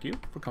systems, thank you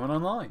for coming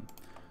online.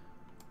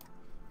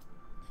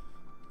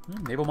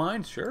 Naval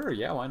mines? Sure,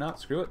 yeah, why not?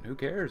 Screw it, who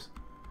cares?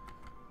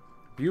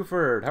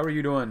 Buford, how are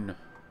you doing?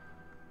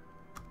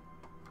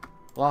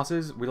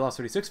 Losses, we lost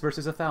 36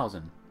 versus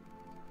 1,000.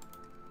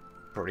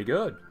 Pretty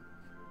good.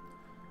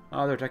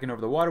 They're attacking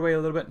over the waterway a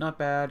little bit, not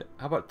bad.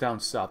 How about down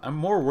south? I'm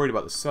more worried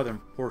about the southern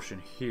portion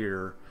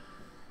here.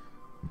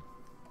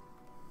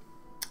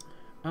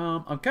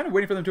 I'm kind of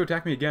waiting for them to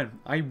attack me again.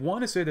 I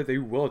want to say that they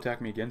will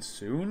attack me again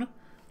soon,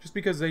 just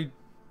because they,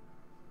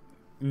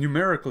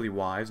 numerically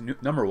wise,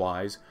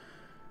 number-wise,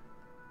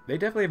 they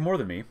definitely have more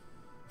than me.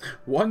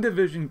 One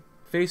division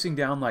facing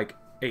down like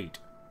 8.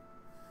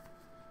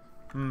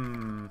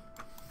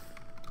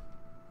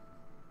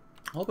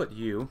 All but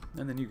you,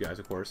 and then you guys,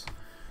 of course.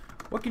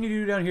 What can you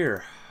do down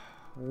here?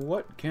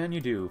 What can you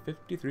do?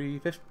 53,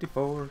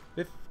 54,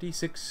 50,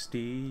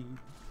 60.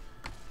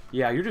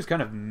 Yeah, you're just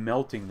kind of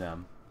melting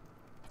them.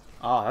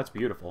 Ah, that's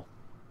beautiful.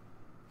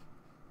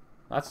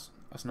 That's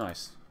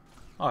nice.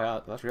 Oh yeah,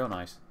 that's real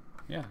nice.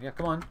 Yeah,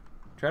 come on.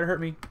 Try to hurt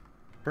me.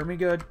 Hurt me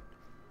good.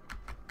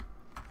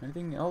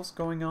 Anything else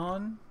going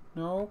on?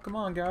 No? Come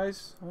on,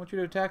 guys. I want you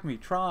to attack me.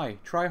 Try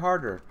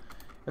harder.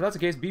 If that's the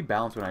case, be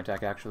balanced when I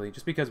attack, actually.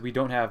 Just because we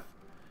don't have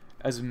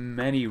as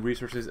many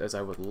resources as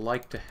I would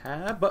like to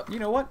have. But you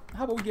know what?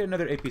 How about we get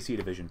another APC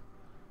division?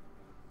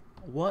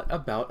 What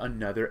about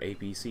another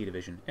APC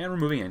division? And we're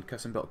moving in.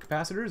 Custom-built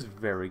capacitors,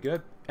 very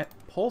good.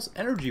 Pulse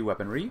energy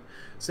weaponry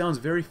sounds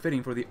very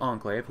fitting for the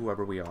Enclave,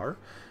 whoever we are.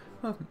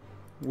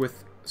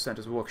 With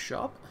Santa's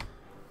Workshop.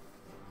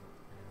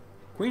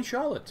 Queen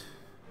Charlotte.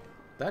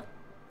 That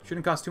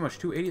shouldn't cost too much.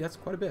 280, that's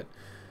quite a bit.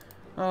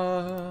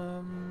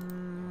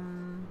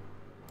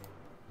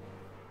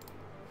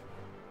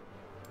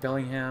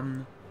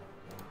 Bellingham.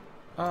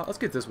 Let's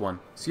get this one.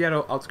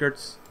 Seattle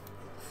outskirts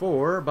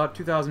for about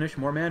 2,000-ish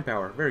more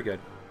manpower. Very good.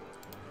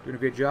 Doing a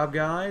great job,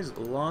 guys.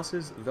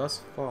 Losses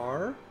thus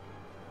far.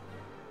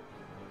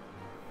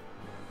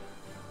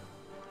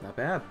 Not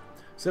bad.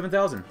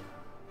 7,000.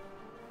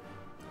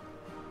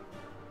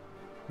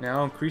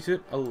 Now increase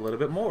it a little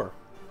bit more.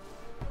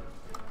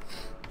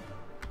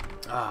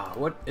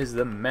 What is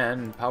the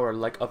manpower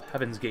like of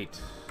Heaven's Gate?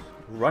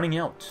 Running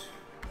out.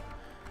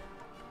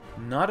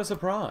 Not a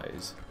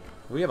surprise.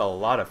 We have a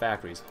lot of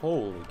factories.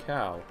 Holy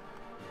cow.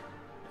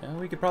 And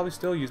we could probably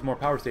still use more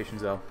power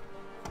stations, though.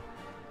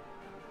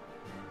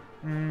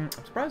 I'm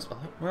surprised.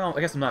 Well, I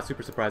guess I'm not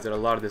super surprised that a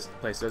lot of this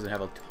place doesn't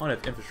have a ton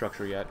of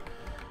infrastructure yet.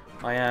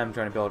 I am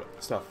trying to build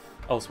stuff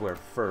elsewhere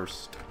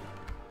first.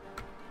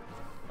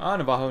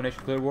 Navajo Nation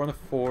declared war on the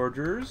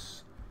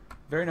Forgers.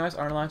 Very nice.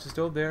 Iron Alliance is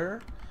still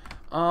there.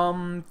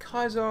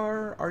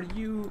 Kaiser, are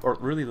you, or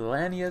really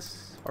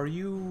Lanius, are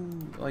you,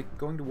 like,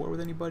 going to war with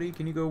anybody?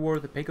 Can you go to war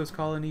with the Pecos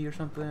colony or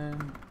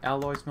something?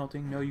 Alloy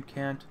smelting? No, you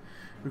can't.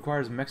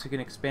 Requires Mexican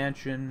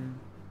expansion.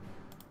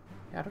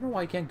 Yeah, I don't know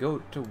why you can't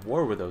go to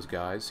war with those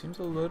guys. Seems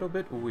a little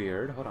bit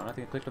weird. Hold on, I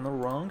think I clicked on the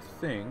wrong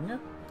thing.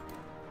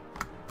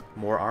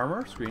 More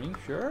armor? Screening?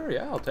 Sure,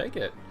 yeah, I'll take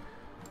it.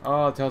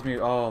 Oh, it tells me...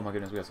 Oh my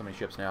goodness, we got so many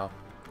ships now.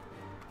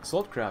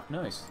 Assault craft,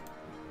 nice.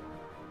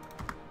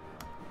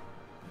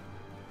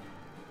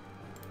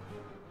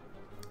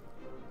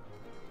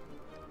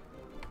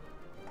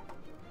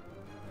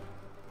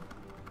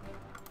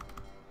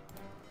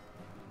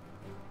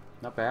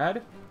 Not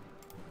bad.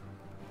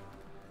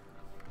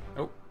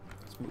 Oh,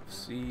 let's move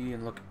C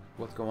and look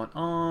what's going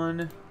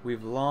on.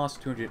 We've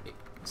lost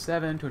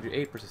 207,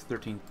 208 versus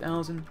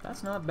 13,000.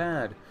 That's not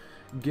bad.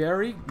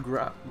 Gary,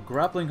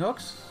 grappling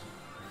hooks.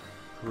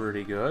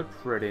 Pretty good,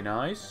 pretty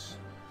nice.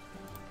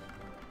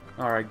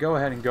 Alright, go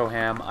ahead and go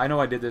ham. I know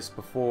I did this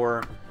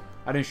before.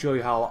 I didn't show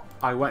you how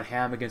I went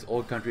ham against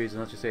old countries, and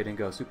let's just say it didn't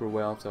go super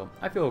well, so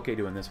I feel okay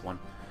doing this one.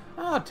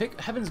 Ah, take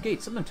Heaven's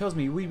Gate. Something tells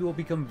me we will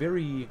become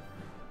very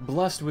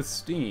blessed with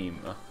steam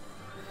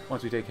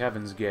once we take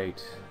Heaven's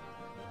Gate.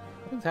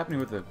 What's happening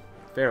with the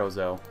Pharaohs,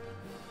 though?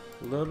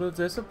 A little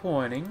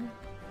disappointing.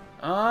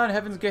 Ah, and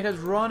Heaven's Gate has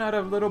run out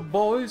of little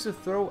boys to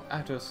throw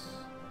at us.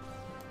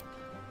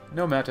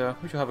 No matter,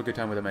 we shall have a good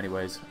time with them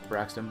anyways.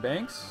 Braxton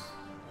Banks,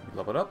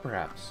 level it up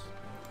perhaps.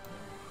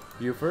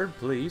 Buford,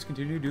 please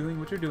continue doing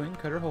what you're doing.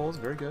 Cutter holes,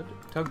 very good.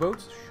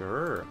 Tugboats,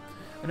 sure.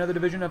 Another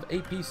division of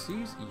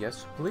APCs,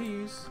 yes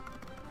please.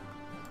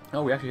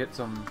 Oh, we actually hit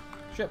some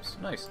ships,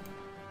 nice.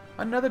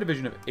 Another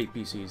division of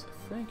APCs,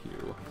 thank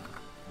you.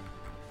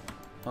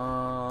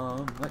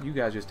 Let you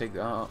guys just take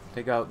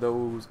out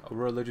those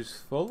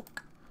religious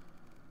folk.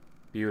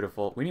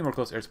 Beautiful. We need more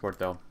close air support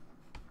though.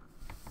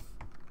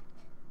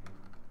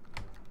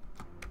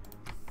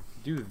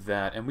 Do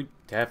that, and we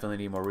definitely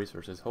need more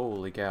resources.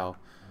 Holy cow.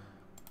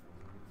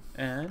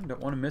 And don't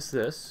want to miss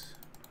this.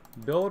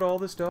 Build all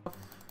this stuff.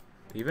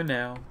 Even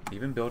now.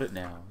 Even build it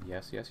now.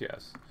 Yes, yes,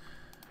 yes.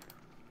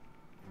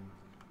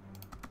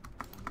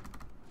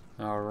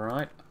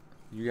 Alright.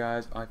 You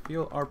guys, I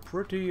feel, are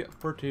pretty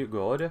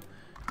good.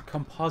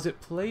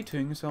 Composite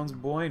plating sounds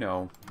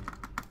bueno.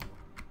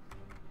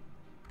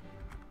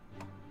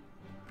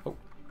 Oh,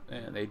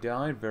 and they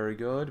died. Very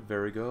good,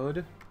 very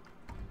good.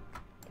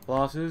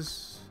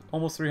 Losses.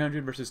 Almost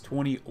 300 versus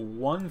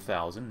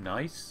 21,000.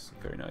 Nice.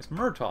 Very nice.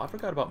 Murtaugh. I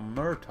forgot about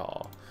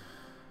Murtaugh.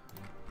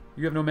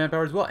 You have no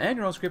manpower as well. And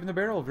you're on scraping the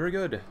barrel. Very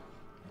good.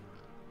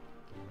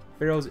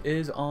 Pharaohs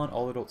is on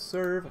all adult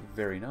serve.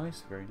 Very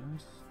nice. Very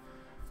nice.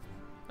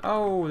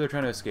 Oh, they're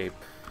trying to escape.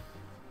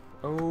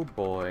 Oh,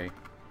 boy.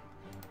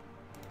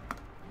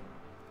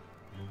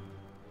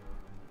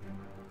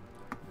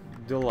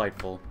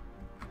 Delightful.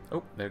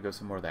 Oh, there goes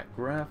some more of that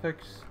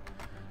graphics.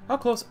 How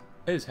close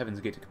is Heaven's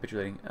Gate to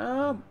capitulating?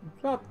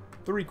 About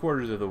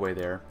 3/4 of the way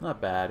there.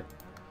 Not bad.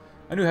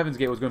 I knew Heaven's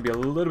Gate was going to be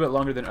a little bit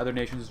longer than other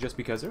nations just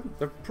because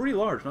they're pretty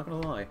large, not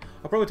going to lie.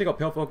 I'll probably take out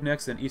Palefolk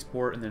next, then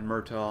Eastport, and then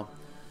Murtaugh.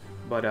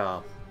 But,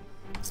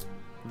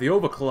 the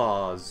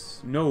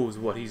Overclaws knows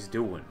what he's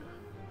doing.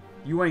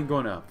 You ain't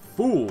gonna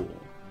fool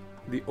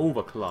the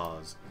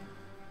Overclaws.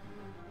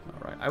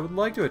 Alright, I would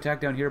like to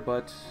attack down here,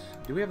 but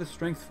do we have the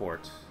strength for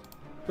it?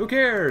 Who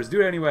cares?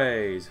 Do it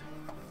anyways.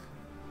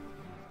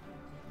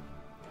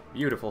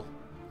 Beautiful.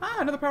 Ah,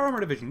 another power armor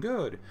division.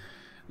 Good.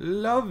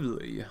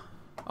 Lovely.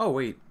 Oh,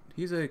 wait.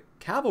 He's a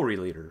cavalry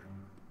leader.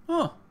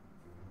 Huh.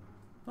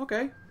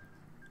 Okay.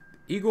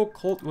 Eagle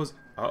cult was...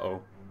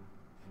 Uh-oh.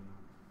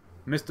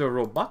 Mr.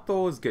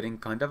 Roboto is getting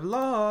kind of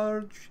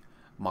large.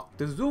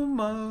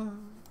 Moctezuma.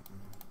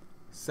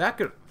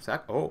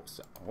 Sacrifice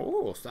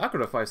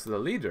to the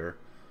leader.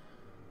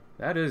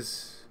 That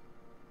is...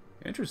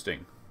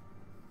 interesting.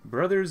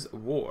 Brothers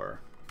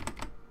War.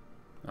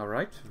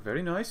 Alright,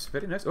 very nice,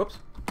 very nice. Oops,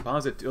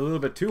 paused it a little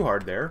bit too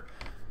hard there.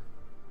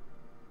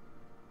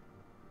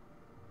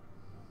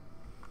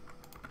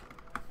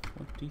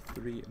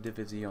 "23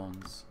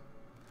 divisions.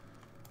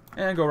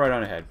 And go right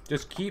on ahead.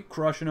 Just keep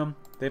crushing them.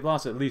 They've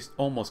lost at least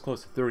almost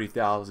close to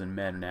 30,000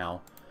 men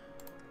now.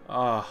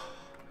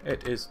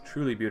 It is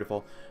truly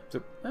beautiful.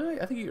 So,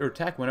 I think your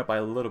attack went up by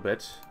a little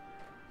bit.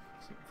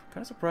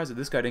 Kind of surprised that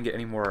this guy didn't get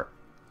any more,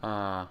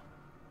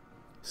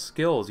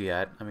 skills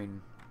yet. I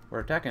mean,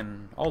 we're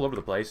attacking all over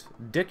the place.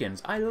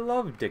 Dickens. I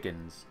love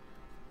Dickens.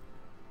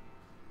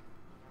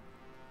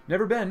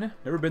 Never been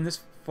this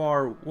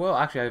far. Well,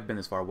 actually, I've been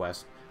this far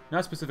west.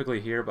 Not specifically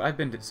here, but I've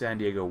been to San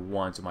Diego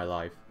once in my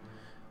life.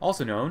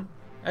 Also known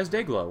as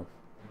Dayglow.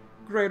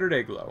 Greater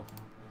Dayglow.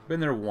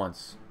 Been there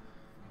once.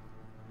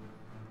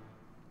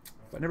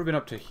 But never been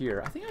up to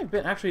here. I think I've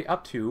been actually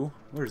up to...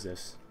 Where's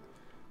this?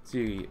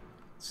 See,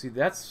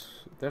 that's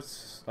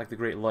like the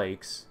Great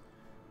Lakes.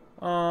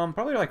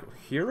 Probably like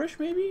here-ish,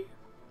 maybe?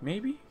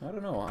 Maybe? I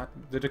don't know.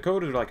 The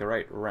Dakotas are like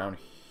right around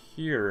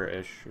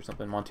here-ish or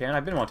something. Montana.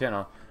 I've been in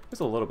Montana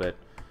just a little bit.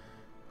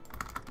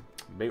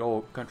 Big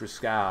old country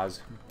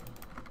skies.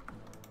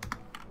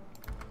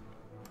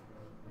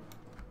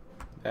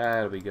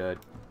 That'll be good.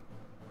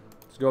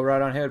 Let's go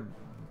right on ahead.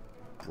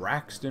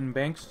 Braxton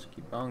Banks.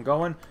 Keep on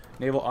going.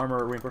 Naval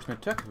Armor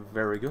Reinforcement Tech.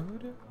 Very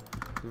good.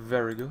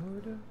 Very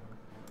good.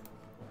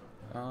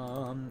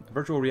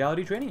 Virtual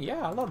reality training?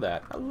 Yeah, I love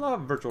that. I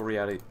love virtual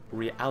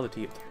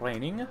reality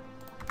training.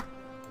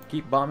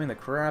 Keep bombing the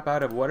crap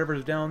out of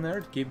whatever's down there.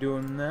 Keep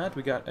doing that.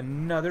 We got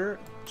another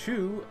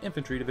 2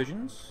 infantry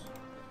divisions.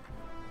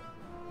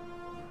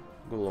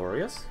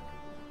 Glorious.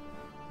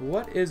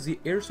 What is the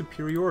air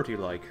superiority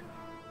like?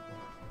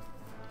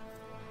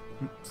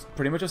 It's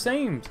pretty much the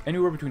same.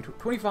 Anywhere between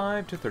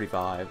 25 to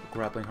 35.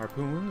 Grappling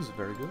harpoons,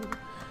 very good.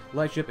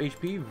 Light ship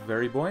HP,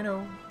 very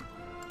bueno.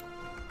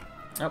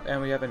 Oh,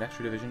 and we have an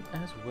extra division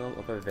as well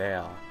over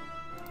there.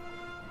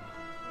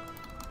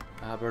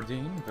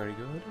 Aberdeen, very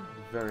good.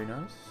 Very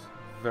nice.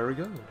 Very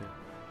good.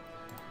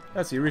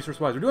 Let's see,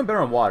 resource-wise, we're doing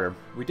better on water.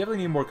 We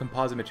definitely need more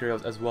composite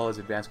materials as well as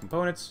advanced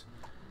components.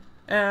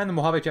 And the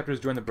Mojave chapter has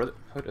joined the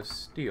Brotherhood of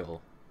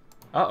Steel.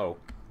 Uh-oh.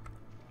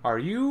 Are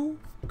you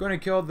going to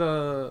kill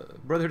the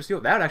Brotherhood of Steel?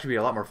 That would actually be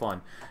a lot more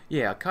fun.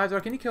 Yeah, Kaiser,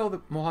 can you kill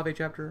the Mojave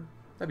chapter?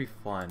 That'd be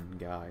fun,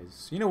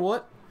 guys. You know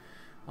what?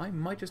 I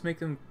might just make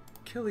them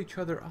kill each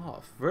other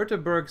off.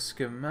 Verteberg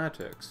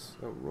schematics.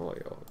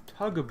 Arroyo.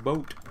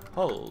 Tugboat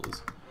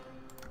hulls.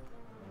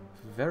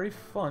 Very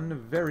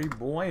fun, very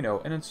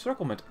bueno. An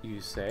encirclement,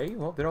 you say?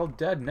 Well, they're all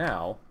dead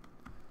now.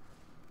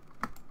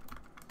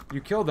 You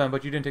killed them,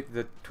 but you didn't take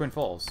the Twin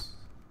Falls.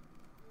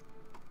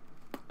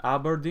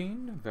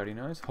 Aberdeen, very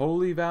nice.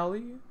 Holy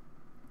Valley.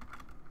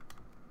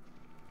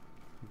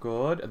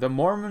 Good. The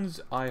Mormons,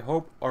 I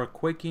hope, are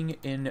quaking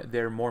in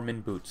their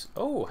Mormon boots.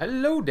 Oh,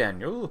 hello,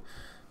 Daniel.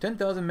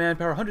 10,000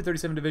 manpower,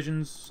 137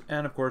 divisions,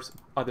 and, of course,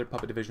 other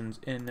puppet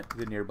divisions in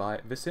the nearby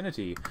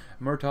vicinity.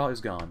 Murtaugh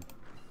is gone.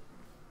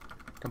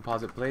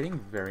 Composite plating,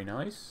 very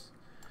nice.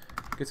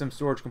 Get some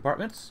storage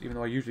compartments, even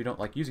though I usually don't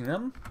like using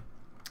them.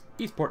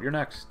 Eastport, you're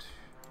next.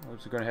 I'll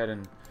just go ahead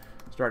and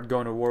start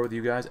going to war with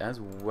you guys as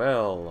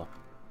well.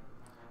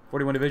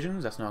 41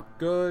 divisions, that's not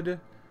good.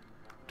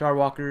 Tar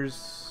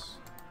walkers.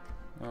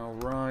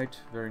 Alright,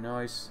 very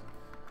nice.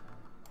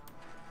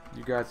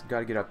 You guys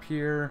gotta get up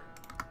here.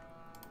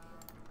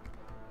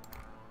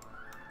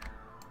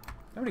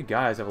 How many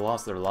guys have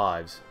lost their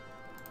lives?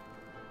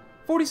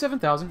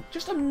 47,000.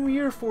 Just a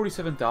mere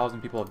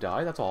 47,000 people have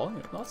died, that's all.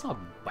 That's not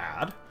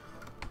bad.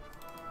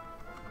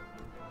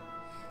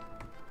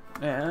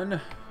 And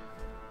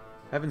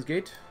Heaven's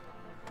Gate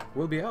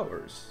will be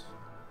ours.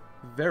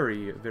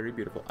 Very, very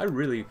beautiful. I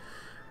really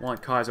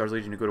want Caesar's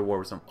Legion to go to war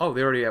with some... Oh,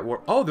 they're already at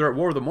war. Oh, they're at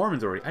war with the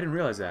Mormons already. I didn't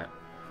realize that.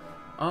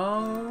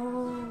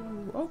 Oh,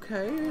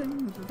 okay.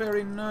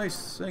 Very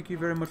nice. Thank you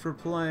very much for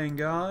playing,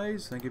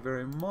 guys. Thank you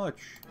very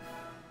much.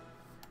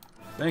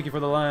 Thank you for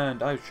the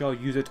land. I shall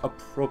use it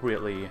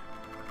appropriately.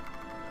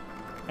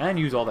 And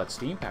use all that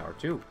steam power,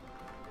 too.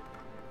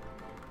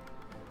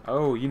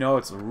 Oh, you know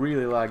it's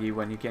really laggy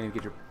when you can't even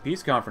get your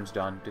peace conference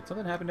done. Did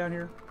something happen down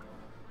here?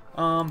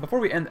 Before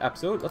we end the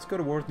episode, let's go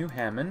to war with New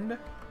Hammond,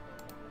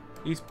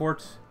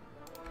 Eastport,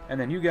 and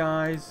then you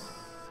guys.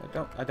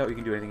 I doubt you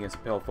can do anything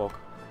against Pale Folk.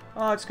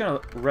 Just kind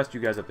of rest you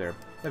guys up there.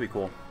 That'd be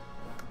cool.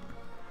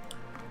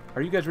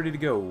 Are you guys ready to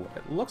go?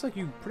 It looks like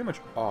you pretty much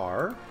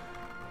are.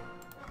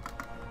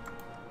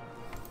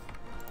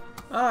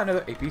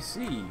 Another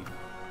APC.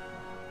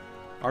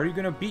 Are you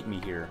gonna beat me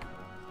here?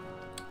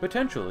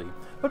 Potentially,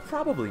 but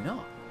probably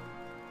not.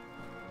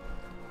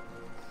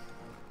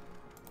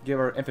 Give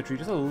our infantry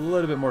just a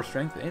little bit more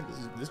strength. Hey,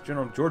 this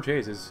General George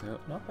Hayes is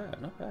not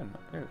bad, not bad.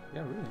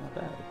 Yeah, really not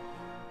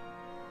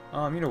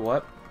bad. You know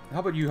what? How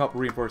about you help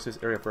reinforce this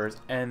area first,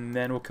 and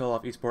then we'll kill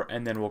off Eastport,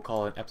 and then we'll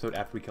call an episode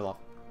after we kill off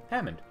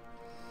Hammond.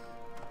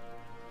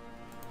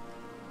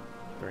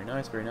 Very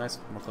nice, very nice.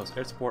 More close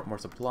air support, more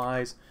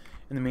supplies.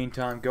 In the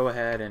meantime, go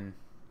ahead and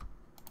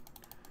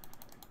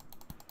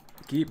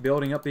keep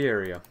building up the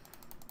area.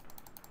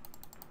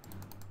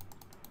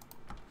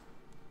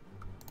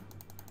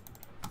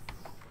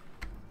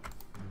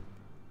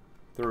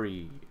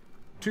 Three,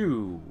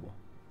 2.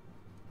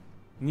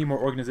 Need more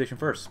organization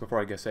first before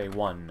I guess say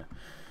 1,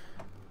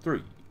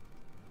 3,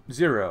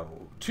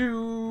 0,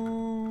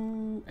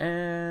 2,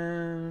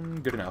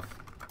 and good enough.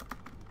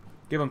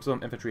 Give them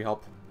some infantry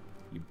help.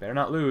 You better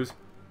not lose.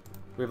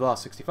 We've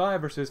lost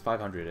 65 versus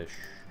 500-ish.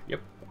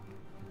 Yep.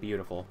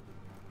 Beautiful.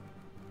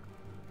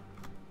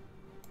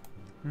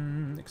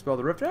 Expel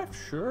the Rift?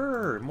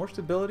 Sure. More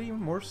stability,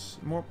 more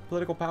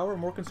political power,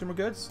 more consumer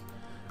goods.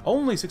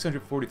 Only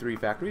 643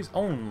 factories,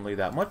 only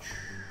that much.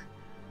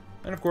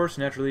 And of course,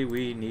 naturally,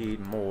 we need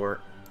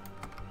more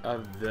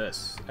of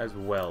this as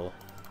well.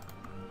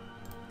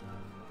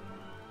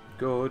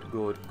 Good,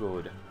 good,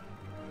 good.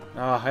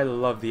 I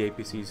love the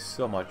APCs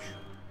so much.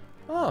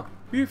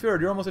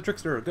 Buford, you're almost a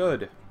trickster.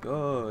 Good,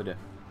 good.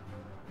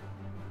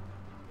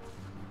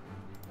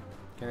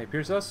 Can they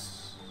pierce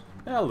us?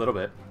 A little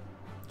bit.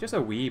 Just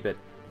a wee bit.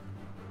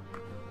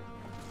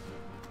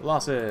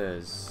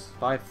 Losses.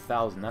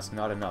 5,000. That's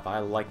not enough. I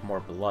like more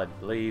blood,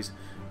 please.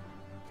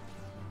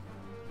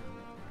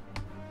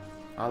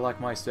 I like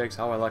my steaks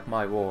how I like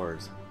my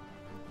wars.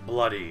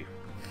 Bloody.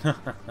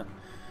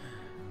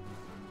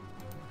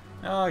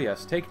 Oh,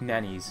 yes. Take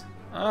nannies.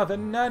 The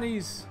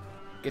nannies.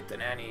 Get the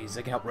nannies.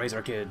 They can help raise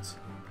our kids.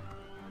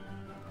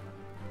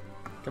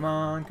 Come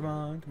on, come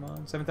on, come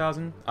on.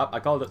 7,000.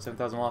 I called it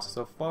 7,000 losses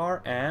so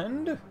far,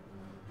 and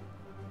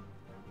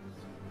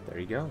there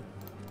you go.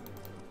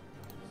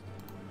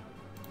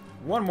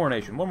 One more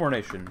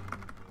nation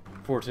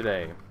for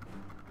today.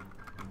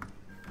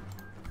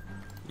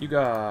 You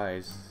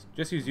guys.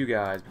 Just use you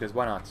guys, because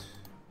why not?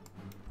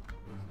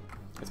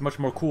 It's much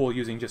more cool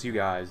using just you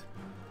guys.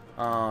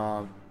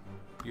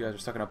 You guys are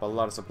sucking up a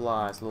lot of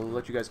supplies, so I'll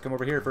let you guys come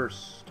over here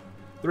first.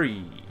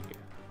 3.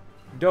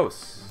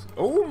 Dose.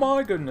 Oh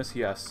my goodness,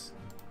 yes.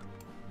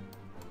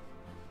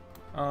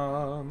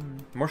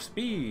 More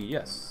speed,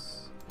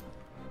 yes.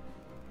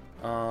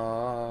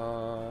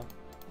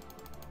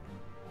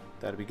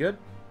 That'd be good.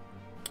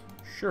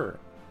 Sure.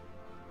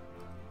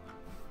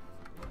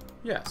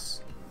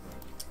 Yes.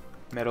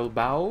 Metal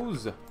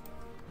bows.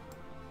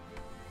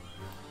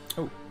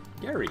 Oh,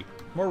 Gary.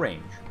 More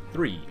range.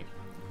 3.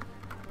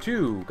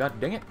 2. God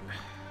dang it.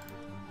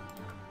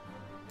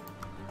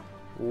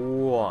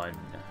 1.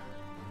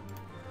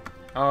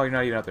 Oh, you're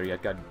not even up there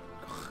yet. God.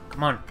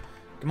 Come on.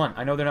 Come on.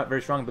 I know they're not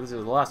very strong, but this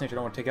is the last nation I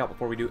don't want to take out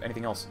before we do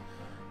anything else.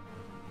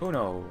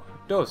 Uno.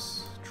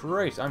 Dos.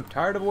 Tres. I'm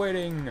tired of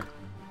waiting.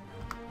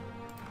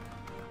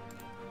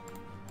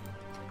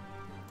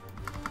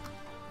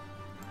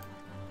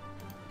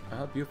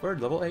 Buford,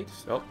 level 8.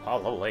 Oh,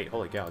 level 8.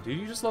 Holy cow. Did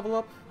you just level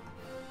up?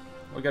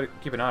 We gotta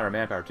keep an eye on our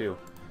manpower, too.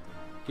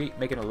 Okay,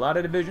 making a lot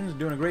of divisions,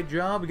 doing a great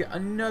job. We got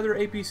another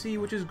APC,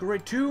 which is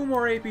great. 2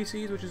 more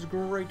APCs, which is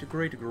great,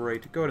 great,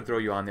 great. Go ahead and throw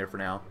you on there for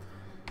now.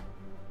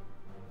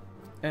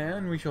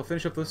 And we shall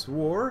finish up this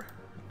war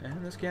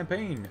and this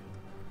campaign.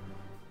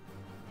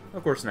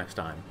 Of course, next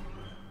time.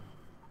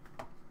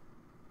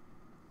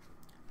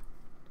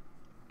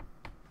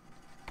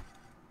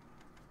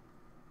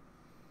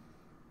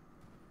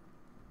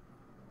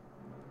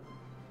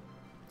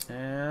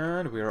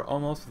 And we are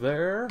almost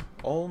there.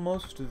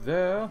 Almost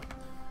there.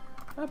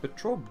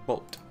 Patrol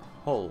boat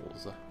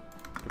hulls.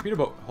 Torpedo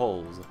boat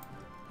hulls.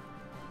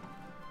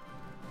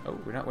 Oh,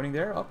 we're not winning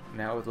there. Oh,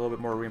 now with a little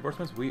bit more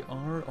reinforcements, we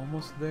are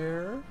almost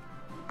there.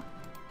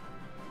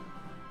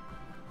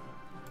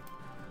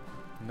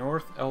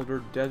 North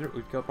Elder Desert,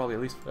 we've got probably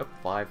at least up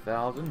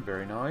 5,000.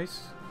 Very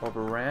nice.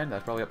 Overran,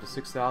 that's probably up to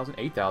 6,000.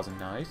 8,000,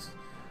 nice.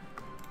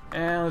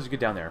 And let's get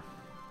down there.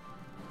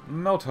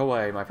 Melt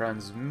away, my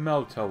friends.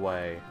 Melt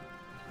away.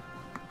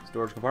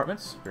 Storage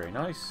compartments, very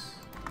nice.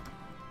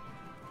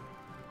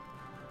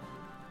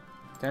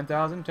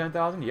 10,000,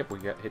 10,000. Yep, we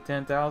got hit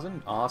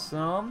 10,000.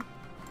 Awesome.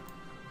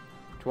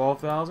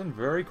 12,000.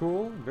 Very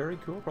cool. Very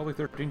cool. Probably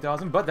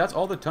 13,000. But that's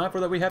all the time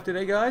for that we have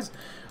today, guys.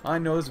 I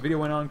know this video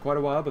went on quite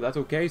a while, but that's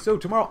okay. So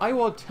tomorrow I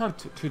will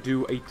attempt to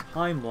do a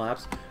time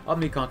lapse of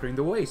me conquering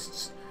the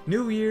wastes.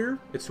 New year,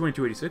 it's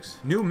 2286,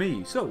 new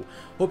me. So,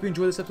 hope you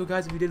enjoyed this episode,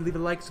 guys. If you did, leave a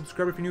like,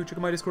 subscribe if you're new, check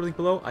out my Discord link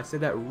below. I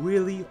said that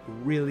really,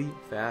 really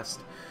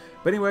fast.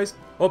 But anyways,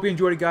 hope you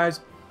enjoyed it,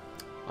 guys.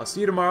 I'll see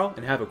you tomorrow,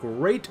 and have a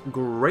great,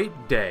 great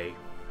day.